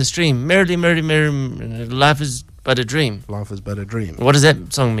gently down the stream. Merrily, merrily, merrily, life is But a dream. Life is but a dream. What does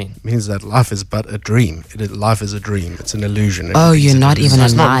that song mean? It means that life is but a dream. Life is a dream. It's an illusion. Oh, Everything's you're an not illusion. even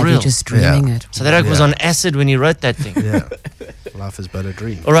It's not alive. real. You're just dreaming it. So that was on acid when he wrote that thing. Yeah. Life is but a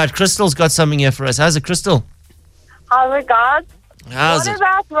dream. All right, Crystal's got something here for us. How's it, Crystal? Oh my God. How's What it?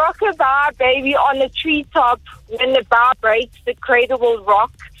 about rockabye, baby, on the treetop? When the bough breaks, the cradle will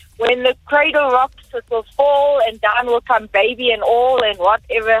rock. When the cradle rocks, it will fall, and down will come baby and all, and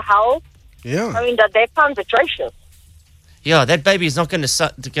whatever hell. Yeah. I mean, that sounds atrocious. Yeah, that baby is not going to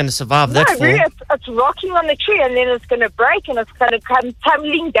survive that No, fall. really, it's rocking on the tree, and then it's going to break, and it's going to come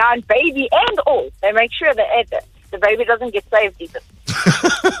tumbling down, baby and all. They make sure that the baby doesn't get saved either.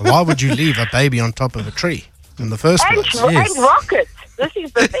 Why would you leave a baby on top of a tree in the first And, place? and rocket. This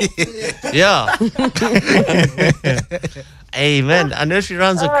is the thing. Yeah. Hey, man, our nursery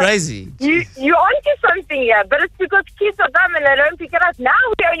rhymes are crazy. You're onto something here, but it's because kids are dumb and they don't pick it up. Now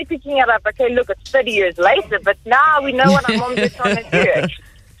we're only picking it up. Okay, look, it's 30 years later, but now we know what our moms are trying to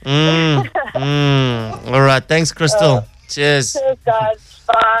do. All right, thanks, Crystal. Cheers. Cheers, guys.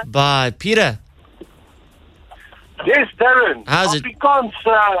 Bye. Bye. Peter, Yes, Darren. How's it? Afrikaans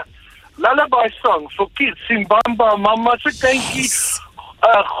lullaby song for kids. Simbamba, mama se kindjie.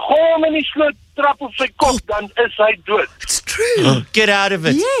 Gooi hom in die sloot, trap op sy kop, dan is hy dood. It's true. get out of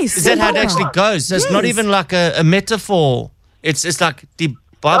it. Yes, Is that how it yeah. actually goes? So it's not Yes. even like a metaphor. It's like the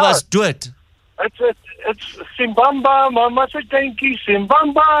Babas do it. It's Simbamba, mama se kindjie.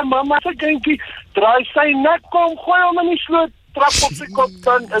 Simbamba, mama se kindjie. Draai sy nek kom, gooi hom in die sloot, trap op sy kop,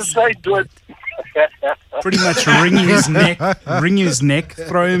 dan is hy dood. Pretty much wring his neck,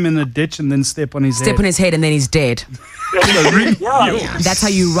 throw him in the ditch, and then step on his head. Step on his head and then he's dead. Yeah. That's how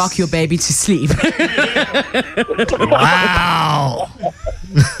you rock your baby to sleep. Wow.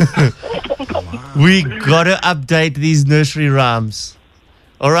 We gotta update these nursery rhymes.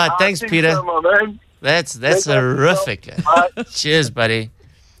 All right, thanks, think Peter. so, my man. That's Thank you. horrific. Cheers, buddy.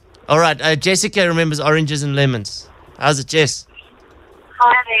 All right, Jessica remembers oranges and lemons. How's it, Jess?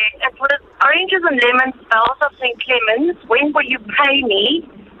 Hi there. It was oranges and lemons, bells of St. Clemens. When will you pay me?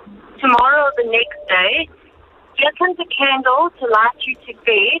 Tomorrow or the next day. Here comes a candle to light you to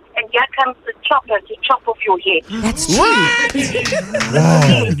bed, and here comes the chopper to chop off your head. That's true. I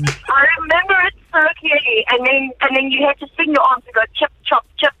remember it so clearly, and then you had to sing your arms to go chip, chop,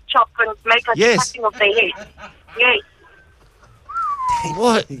 and make a Yes. cutting of their head. Yes.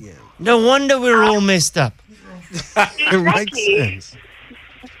 What? No wonder we're all messed up. It makes sense.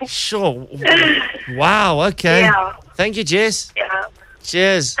 Sure. Wow, okay. Yeah. Thank you, Jess. Yeah.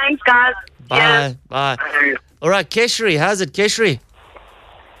 Cheers. Thanks, guys. Bye. Bye. All right, Keshri. How's it, Keshri?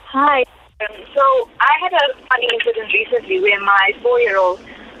 Hi. So I had a funny incident recently where my 4-year-old,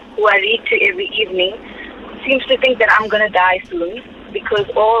 who I read to every evening, seems to think that I'm going to die soon because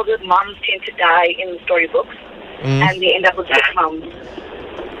all the moms tend to die in the storybooks and they end up with big moms.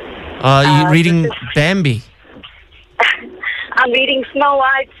 Are you reading Bambi? I'm reading Snow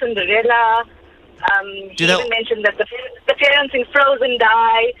White, Cinderella. He Do they- even mentioned that the parents in Frozen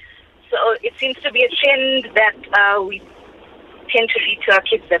die. So it seems to be a trend that we tend to read to our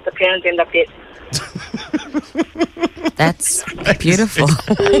kids that the parents end up dead. That's beautiful.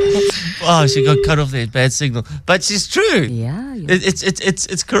 Oh, she got cut off there. Bad signal. But she's true. Yeah.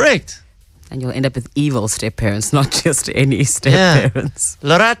 It's correct. And you'll end up with evil step-parents, not just any Yeah. step-parents.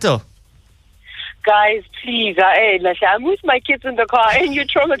 Lorato. Guys, please, I'm with my kids in the car and you're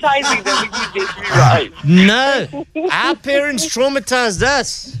traumatizing them with these right. No. Our parents traumatized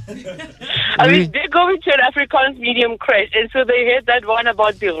us. I mean, they're going to an Afrikaans medium crash, and so they heard that one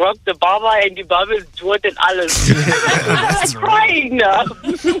about the rock, the baba, and the baba is dood and alles. I'm crying now.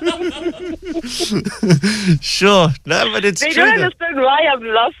 Sure. No, but it's They true. don't though. understand why I'm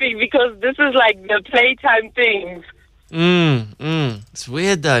laughing because this is like the playtime things. It's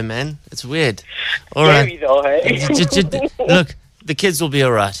weird though, man. It's weird. All right. Scary though, hey? Look, the kids will be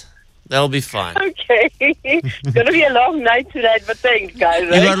all right. They'll be fine. Okay. It's going to be a long night tonight, but thanks, guys. You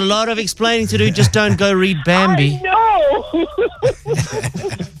got a lot of explaining to do. Just don't go read Bambi. No.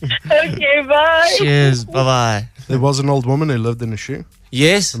 Okay, bye. Cheers. Bye-bye. There was an old woman who lived in a shoe.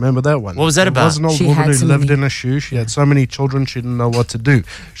 Yes. Remember that one? What was that There about? was an old woman who lived in a shoe. She had so many children she didn't know what to do.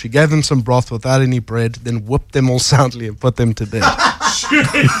 She gave them some broth without any bread, then whipped them all soundly and put them to bed.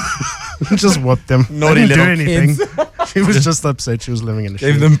 Just whipped them. Naughty They didn't do little anything. kids. She was just upset she was living in a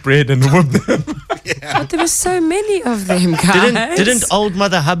shoe. Gave them bread and whipped them. But there were so many of them, guys. Didn't old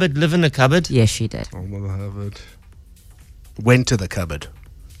Mother Hubbard live in a cupboard? Yes, she did. Old Mother Hubbard went to the cupboard.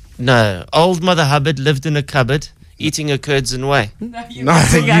 No. Old Mother Hubbard lived in a cupboard, eating her curds and whey? No,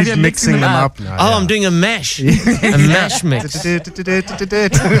 he's mixing them up now. Oh, I'm doing a mash. A mash mix.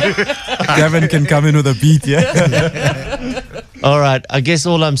 Gavin can come in with a beat, yeah? All right. I guess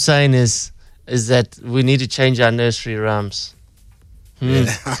all I'm saying is that we need to change our nursery rhymes.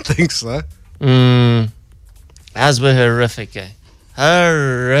 Yeah, I think so. Ours were horrific, eh?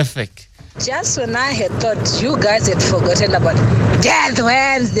 Horrific. Just when I had thought you guys had forgotten about Death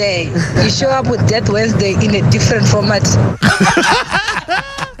Wednesday, you show up with Death Wednesday in a different format.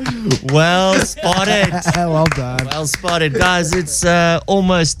 Well spotted. Well done. Well spotted. Guys, it's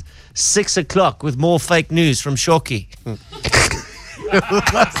almost 6 o'clock with more fake news from Shoki.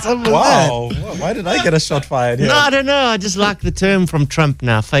 Wow. Why did I get a shot fired here? No, I don't know. I just like the term from Trump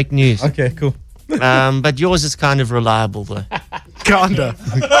now, fake news. Okay, cool. But yours is kind of reliable, though. Kinda.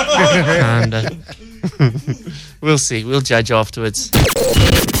 We'll see. We'll judge afterwards.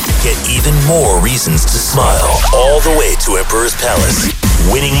 Get even more reasons to smile all the way to Emperor's Palace.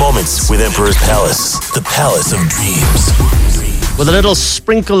 Winning moments with Emperor's Palace, the Palace of Dreams. With a little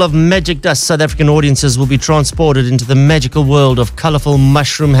sprinkle of magic dust, South African audiences will be transported into the magical world of colourful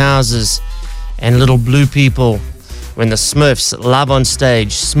mushroom houses and little blue people when the Smurfs live on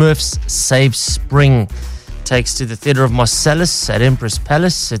stage. Smurfs Save Spring takes to the Theatre of Marcellus at Empress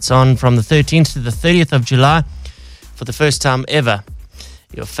Palace. It's on from the 13th to the 30th of July for the first time ever.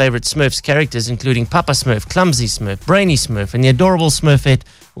 Your favourite Smurfs characters, including Papa Smurf, Clumsy Smurf, Brainy Smurf, and the adorable Smurfette,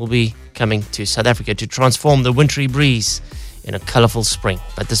 will be coming to South Africa to transform the wintry breeze in a colourful spring.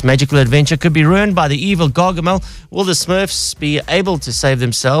 But this magical adventure could be ruined by the evil Gargamel. Will the Smurfs be able to save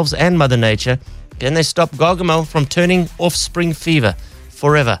themselves and Mother Nature? Can they stop Gargamel from turning off spring fever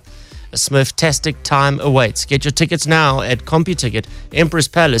forever? A Smurftastic time awaits. Get your tickets now at CompuTicket, Empress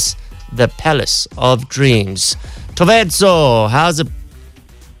Palace, the Palace of Dreams. Tovezzo, how's it?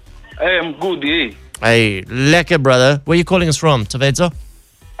 Hey, I'm good, eh? Hey, lekker, brother. Where are you calling us from, Tovezzo?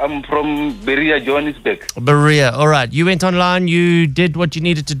 I'm from Berea, Johannesburg. Berea. All right. You went online. You did what you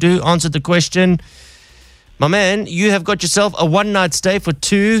needed to do. Answered the question. My man, you have got yourself a one-night stay for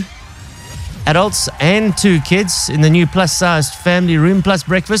 2 adults and 2 kids in the new plus-sized family room, plus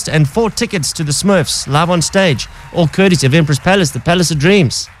breakfast, and 4 tickets to the Smurfs live on stage. All courtesy of Empress Palace, the Palace of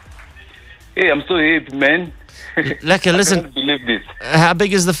Dreams. Hey, I'm so happy, man. Lekker, listen. I can't believe this. How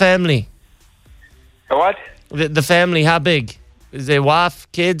big is the family? What? The family, how big? Is there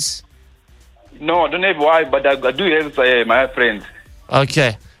wife, kids? No, I don't have wife, but I do have my friends.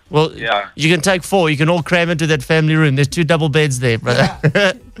 Okay. Well, Yeah. you can take 4. You can all cram into that family room. There's 2 double beds there,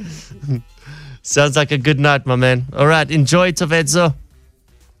 brother. Sounds like a good night, my man. All right. Enjoy, Tovezzo.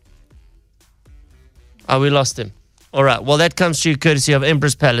 Oh, we lost him. All right. Well, that comes to you courtesy of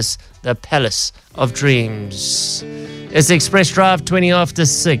Empress Palace, the Palace of Dreams. It's the Express Drive, 20 after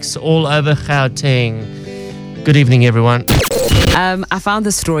 6, all over Gauteng. Good evening, everyone. I found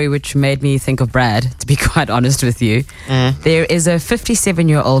this story which made me think of Brad, to be quite honest with you. There is a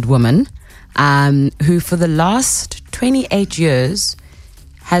 57-year-old woman who for the last 28 years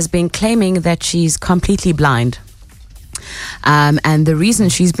has been claiming that she's completely blind. And the reason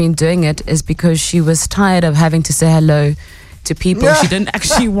she's been doing it is because she was tired of having to say hello to people she didn't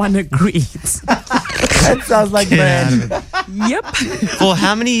actually want to greet. That sounds like Brad. Yep. For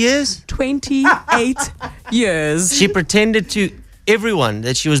how many years? 28 years. She pretended to everyone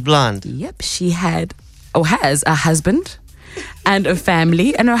that she was blind. Yep. She had or has a husband and a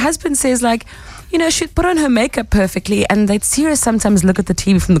family. And her husband says, like, you know, she'd put on her makeup perfectly and they'd see her sometimes look at the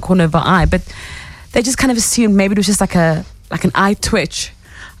TV from the corner of her eye. But they just kind of assumed maybe it was just like an eye twitch.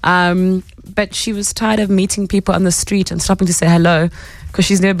 But she was tired of meeting people on the street and stopping to say hello because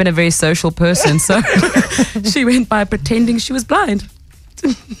she's never been a very social person. So she went by pretending she was blind.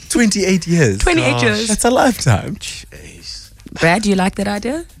 28 years. 28 years. That's a lifetime. Brad, do you like that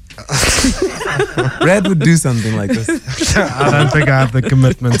idea? Brad would do something like this. I don't think I have the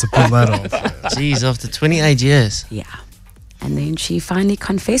commitment to pull that off. Jeez, after 28 years. Yeah. And then she finally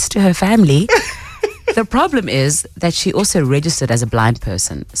confessed to her family. The problem is that she also registered as a blind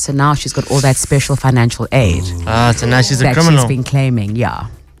person. So now she's got all that special financial aid. So now she's a that criminal. she's been claiming, yeah.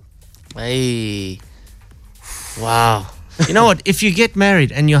 Hey. Wow. You know what? If you get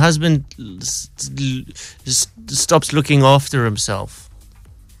married and your husband just stops looking after himself,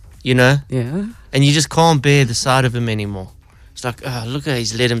 you know? Yeah. And you just can't bear the sight of him anymore. It's like, oh, look how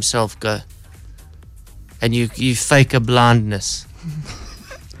he's let himself go. And you fake a blindness.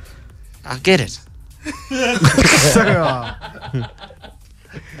 I get it. Yeah.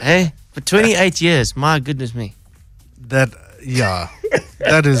 Hey, for 28 years, my goodness me. That, yeah.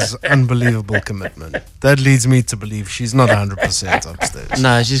 That is unbelievable commitment. That leads me to believe she's not 100% upstairs.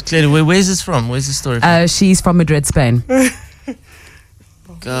 No, she's clearly. Where's this from? Where's the story from? She's from Madrid, Spain.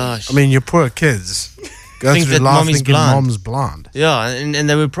 Gosh. I mean, your poor kids go Think through that life mommy's thinking blind. mom's blind. Yeah, and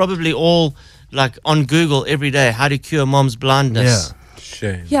they were probably all like on Google every day, how to cure mom's blindness.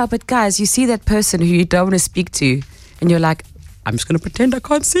 Shame. Yeah, but guys, you see that person who you don't want to speak to, and you're like, I'm just going to pretend I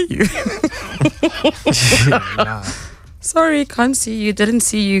can't see you. Sorry, can't see you. Didn't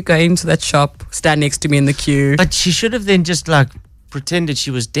see you going to that shop, stand next to me in the queue. But she should have then just like pretended she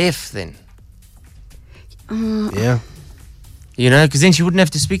was deaf then. Yeah. You know, because then she wouldn't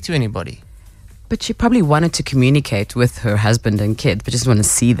have to speak to anybody. But she probably wanted to communicate with her husband and kids, but just want to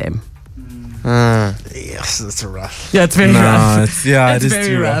see them. Yes, that's a rough. Yeah, it's very rough. It is very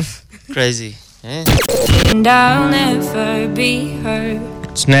too rough. Crazy. Eh? And I'll never be her.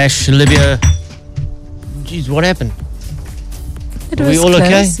 It's Nash, Olivia. Jeez, what happened? It Are was we all okay?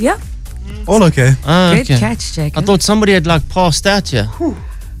 close. Yeah. All okay. Oh, Good okay. catch, Jacob. I thought somebody had like passed out here.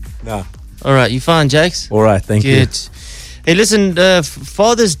 No. All right, you fine, Jakes? All right, thank you. Good. Hey, listen,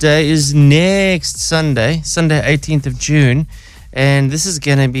 Father's Day is next Sunday, Sunday 18th of June, and this is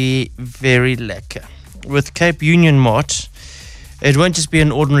going to be very lekker. With Cape Union Mart, it won't just be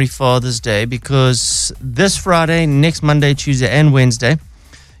an ordinary Father's Day, because this Friday, next Monday, Tuesday, and Wednesday,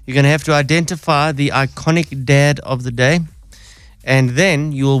 you're going to have to identify the iconic dad of the day, and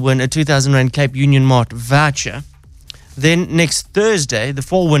then you will win a 2,000 Rand Cape Union Mart voucher. Then next Thursday, the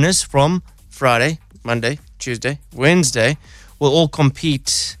 4 winners from Friday, Monday, Tuesday, Wednesday will all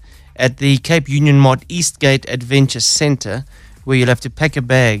compete at the Cape Union Mart Eastgate Adventure Centre, where you'll have to pack a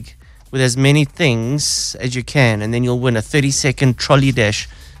bag with as many things as you can, and then you'll win a 30-second trolley dash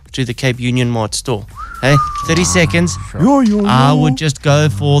to the Cape Union Mart store. Hey, 30 seconds. I would just go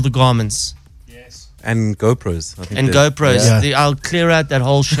for the garments. And GoPros. I think And that- GoPros. Yeah. I'll clear out that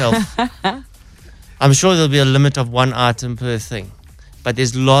whole shelf. I'm sure there'll be a limit of 1 item per thing. But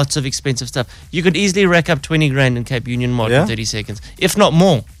there's lots of expensive stuff. You could easily rack up 20 grand in Cape Union Mart in 30 seconds. If not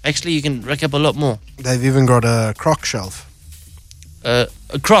more. Actually, you can rack up a lot more. They've even got a croc shelf.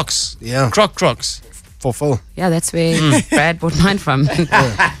 Crocs. Yeah. Crocs. For full. Yeah, that's where Brad bought mine from.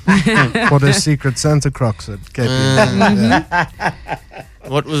 For the Secret Santa crocs at Cape Union. Yeah.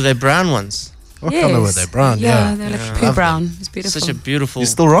 What were they, brown ones? What colour were they? Brown, yeah. they're like pure brown. It's beautiful. Such a beautiful You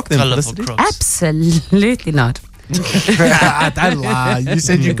still rock them, colourful Felicity? Crocs. Absolutely not. Don't lie. You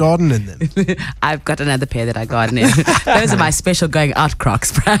said you garden in them. I've got another pair that I garden in. Those are my special going out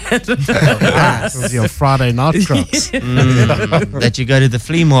Crocs, Brad. With your Friday night crocs. That you go to the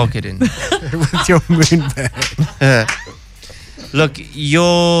flea market in. With your moon bag. Look,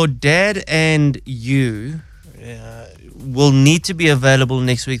 your dad and you will need to be available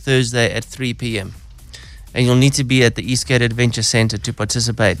next week, Thursday at 3 p.m. And you'll need to be at the Eastgate Adventure Centre to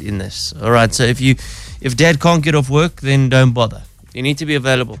participate in this. All right, so if dad can't get off work, then don't bother. You need to be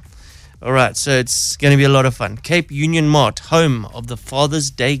available. All right, so it's going to be a lot of fun. Cape Union Mart, home of the Father's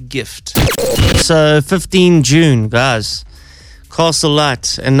Day gift. So 15 June, guys. Castle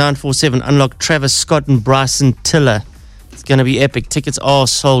Light and 947 unlock Travis Scott and Bryson Tiller. It's going to be epic. Tickets are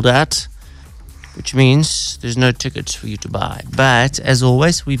sold out, which means there's no tickets for you to buy. But as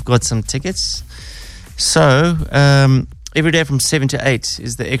always, we've got some tickets. So every day from 7 to 8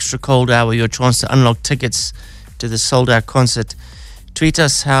 is the extra cold hour, your chance to unlock tickets to the sold out concert. Tweet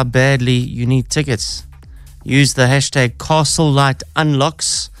us how badly you need tickets. Use the hashtag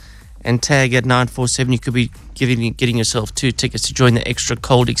CastleLightUnlocks and tag at 947. You could be getting yourself 2 tickets to join the extra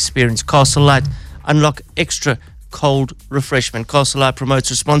cold experience. Castle Light Unlock Extra Cold Refreshment. Castle Light promotes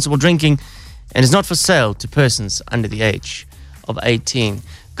responsible drinking and is not for sale to persons under the age of 18.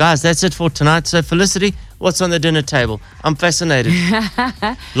 Guys, that's it for tonight. So, Felicity, what's on the dinner table? I'm fascinated.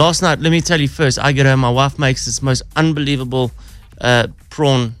 Last night, let me tell you first, I get home, my wife makes this most unbelievable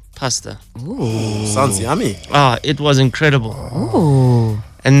prawn pasta. Ooh. Sounds yummy. Ah, it was incredible. Ooh.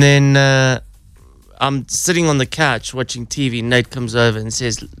 And then I'm sitting on the couch watching TV. Nate comes over and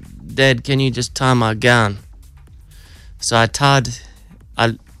says, Dad, can you just tie my gown? So I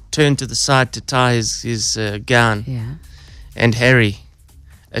turned to the side to tie his gown. Yeah. And Harry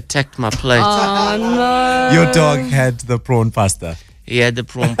attacked my plate. Oh, no. Your dog had the prawn pasta. He had the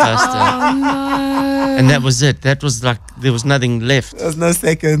prawn pasta. Oh, no. And that was it. That was like, there was nothing left. There's no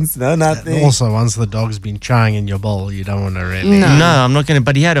seconds, no nothing. And also, once the dog's been chowing in your bowl, you don't want to really. No, I'm not going to.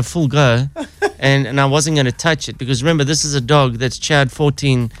 But he had a full go. And I wasn't going to touch it. Because remember, this is a dog that's chowed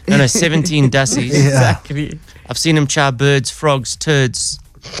 17 dussies. Yeah. Exactly. I've seen him chow birds, frogs, turds.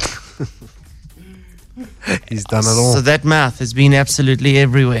 He's done it all. So that mouth has been absolutely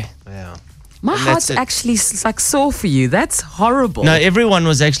everywhere. Yeah. My And heart's that's it. actually like sore for you. That's horrible. No, everyone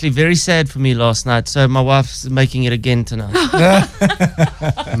was actually very sad for me last night. So my wife's making it again tonight.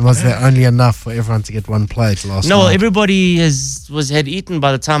 And was there only enough for everyone to get one plate last No, night? everybody had eaten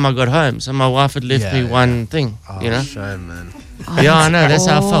by the time I got home. So my wife had left me one thing. Oh, you know. shame, man. Yeah, I know. That's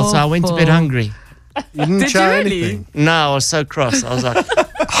how I felt. So I went to bed hungry. You didn't Did show you really? anything. No, I was so cross. I was like,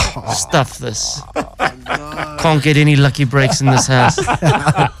 stuff this. Can't get any lucky breaks in this house.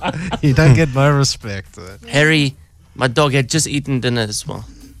 You don't get my respect. Harry, my dog, had just eaten dinner as well.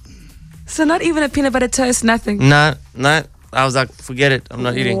 So not even a peanut butter toast, nothing. No. I was like, forget it. I'm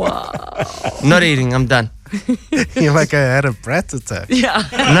not eating. Not eating. I'm done. You're like, I had a brat attack. Yeah.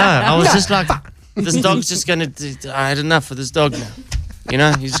 No, I was just like, this dog's just going to... I had enough of this dog now. You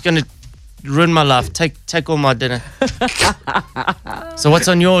know, he's just going to ruin my life. Take all my dinner. So what's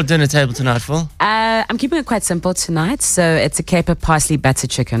on your dinner table tonight, Phil? I'm keeping it quite simple tonight. So it's a caper parsley batter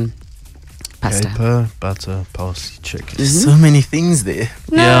chicken pasta. Caper, butter, parsley, chicken. There's so many things there.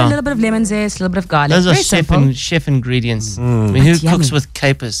 No, Yeah. a little bit of lemon zest, a little bit of garlic. Those are Very simple. chef ingredients. I mean, who That's cooks yummy. with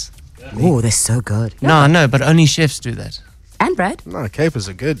capers? Oh, they're so good. No, I know, but only chefs do that. And bread. No, capers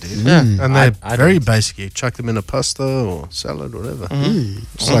are good, dude. Yeah. And they're I very don't. basic. You chuck them in a pasta or salad, whatever. Mm-hmm.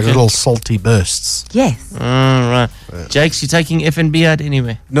 It's like little salty bursts. Yes. All right. Jakes, you taking F&B out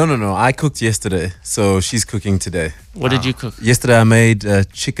anyway? No. I cooked yesterday, so she's cooking today. What did you cook? Yesterday I made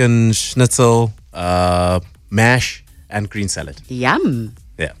chicken schnitzel, mash, and green salad. Yum.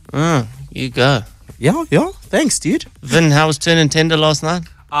 Yeah. You go. Yeah. Thanks, dude. Vin, how was Turn and Tender last night?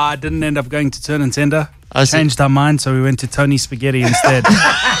 I didn't end up going to Turn and Tender. I see. Changed our mind, so we went to Tony Spaghetti instead.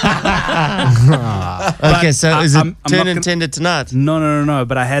 Okay, so is it I'm Turn not and gonna- Tender tonight? No.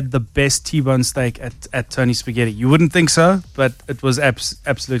 But I had the best T-bone steak at Tony Spaghetti. You wouldn't think so, but it was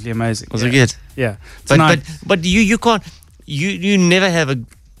absolutely amazing. Was it good? Yeah. But Tonight, but you can't you never have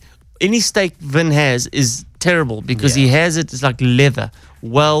any steak Vin has is terrible because he has it's like leather.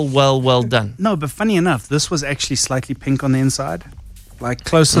 Well done. no, but funny enough, this was actually slightly pink on the inside. Like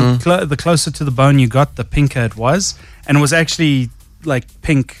the closer to the bone you got, the pinker it was, and it was actually like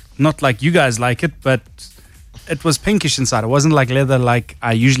pink, not like you guys like it, but it was pinkish inside. It wasn't like leather like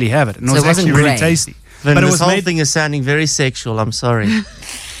I usually have it, and So it was it wasn't actually really grey. tasty. Vin, But it this was whole made. thing is sounding very sexual. I'm sorry.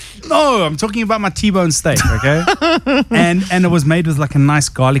 No, I'm talking about my T-bone steak, okay? and it was made with like a nice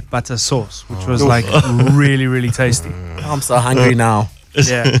garlic butter sauce, which was like really tasty. I'm so hungry now.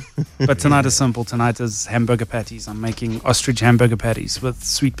 Yeah. But tonight is simple. Tonight is hamburger patties. I'm making ostrich hamburger patties with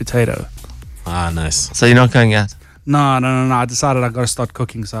sweet potato. Ah, nice. So you're not going out? No. I decided I got to start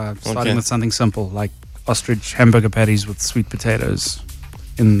cooking, so I'm starting Okay. with something simple like ostrich hamburger patties with sweet potatoes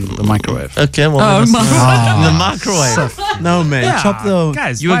in the microwave. Okay, well, Oh, in my the microwave. No, man. Yeah, Chop the...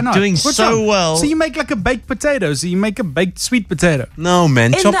 guys, You why were not? doing What's so wrong? well. So you make like a baked potato. So you make a baked sweet potato. No,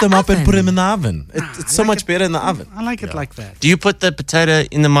 man. In Chop the them up and put oven. them in the oven. It's so much better in the oven. I like it like that. Do you put the potato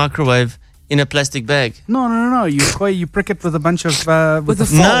in the microwave in a plastic bag? No. You prick it with a bunch of With a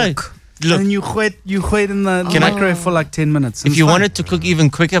No. fork. Look, and you wait it in the Can I- microwave for like 10 minutes. if you want it to cook even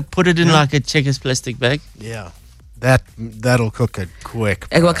quicker, put it in like a Checkers plastic bag. Yeah. That'll cook it quick.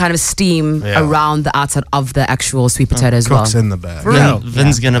 Like what kind of steam Yeah. around the outside of the actual sweet potato as well. Cooks in the bag. For real?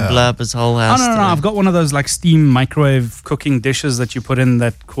 Vin's going to Yeah. blow up his whole Oh, house. no, today. I've got one of those like steam microwave cooking dishes that you put in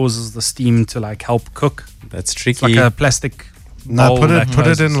that causes the steam to like help cook. That's It's tricky. like a plastic No, bowl put that it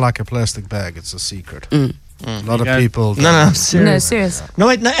closes. in like a plastic bag. It's a secret. A lot of go. people. No, I'm serious. No, serious. No,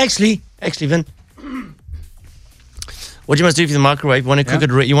 wait, no, actually, Vin. What you must do for the microwave, you want to cook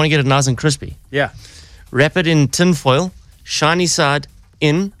it, you want to get it nice and crispy. Yeah, Wrap it in tin foil, shiny side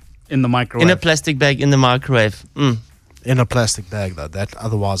in in the microwave. a plastic bag in the microwave. In a plastic bag, though.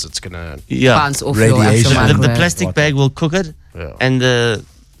 Otherwise, it's gonna. Yeah. Bounce off your Radiation. actual The microwave. plastic bag will cook it, Yeah. and the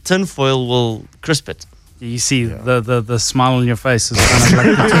tin foil will crisp it. You see the smile on your face is kind of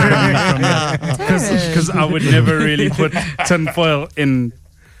like deterring me from because I would never really put tin foil in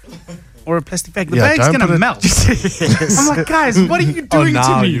or a plastic bag. The Yeah, bag's don't gonna put it- melt. I'm like, guys, what are you doing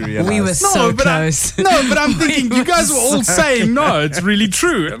now to me? you realize. We were so but close. but I'm thinking you guys were all saying no, it's really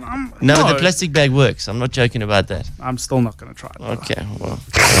true. And No, the plastic bag works. I'm not joking about that. I'm still not going to try it. Okay, well.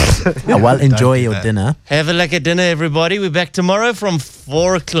 Yeah, well, enjoy do your that. dinner. Have a lekker dinner, everybody. We're back tomorrow from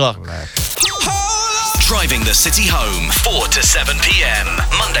 4 o'clock. Driving the city home, 4 to 7 p.m.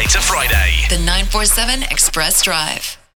 Monday to Friday. The 947 Express Drive.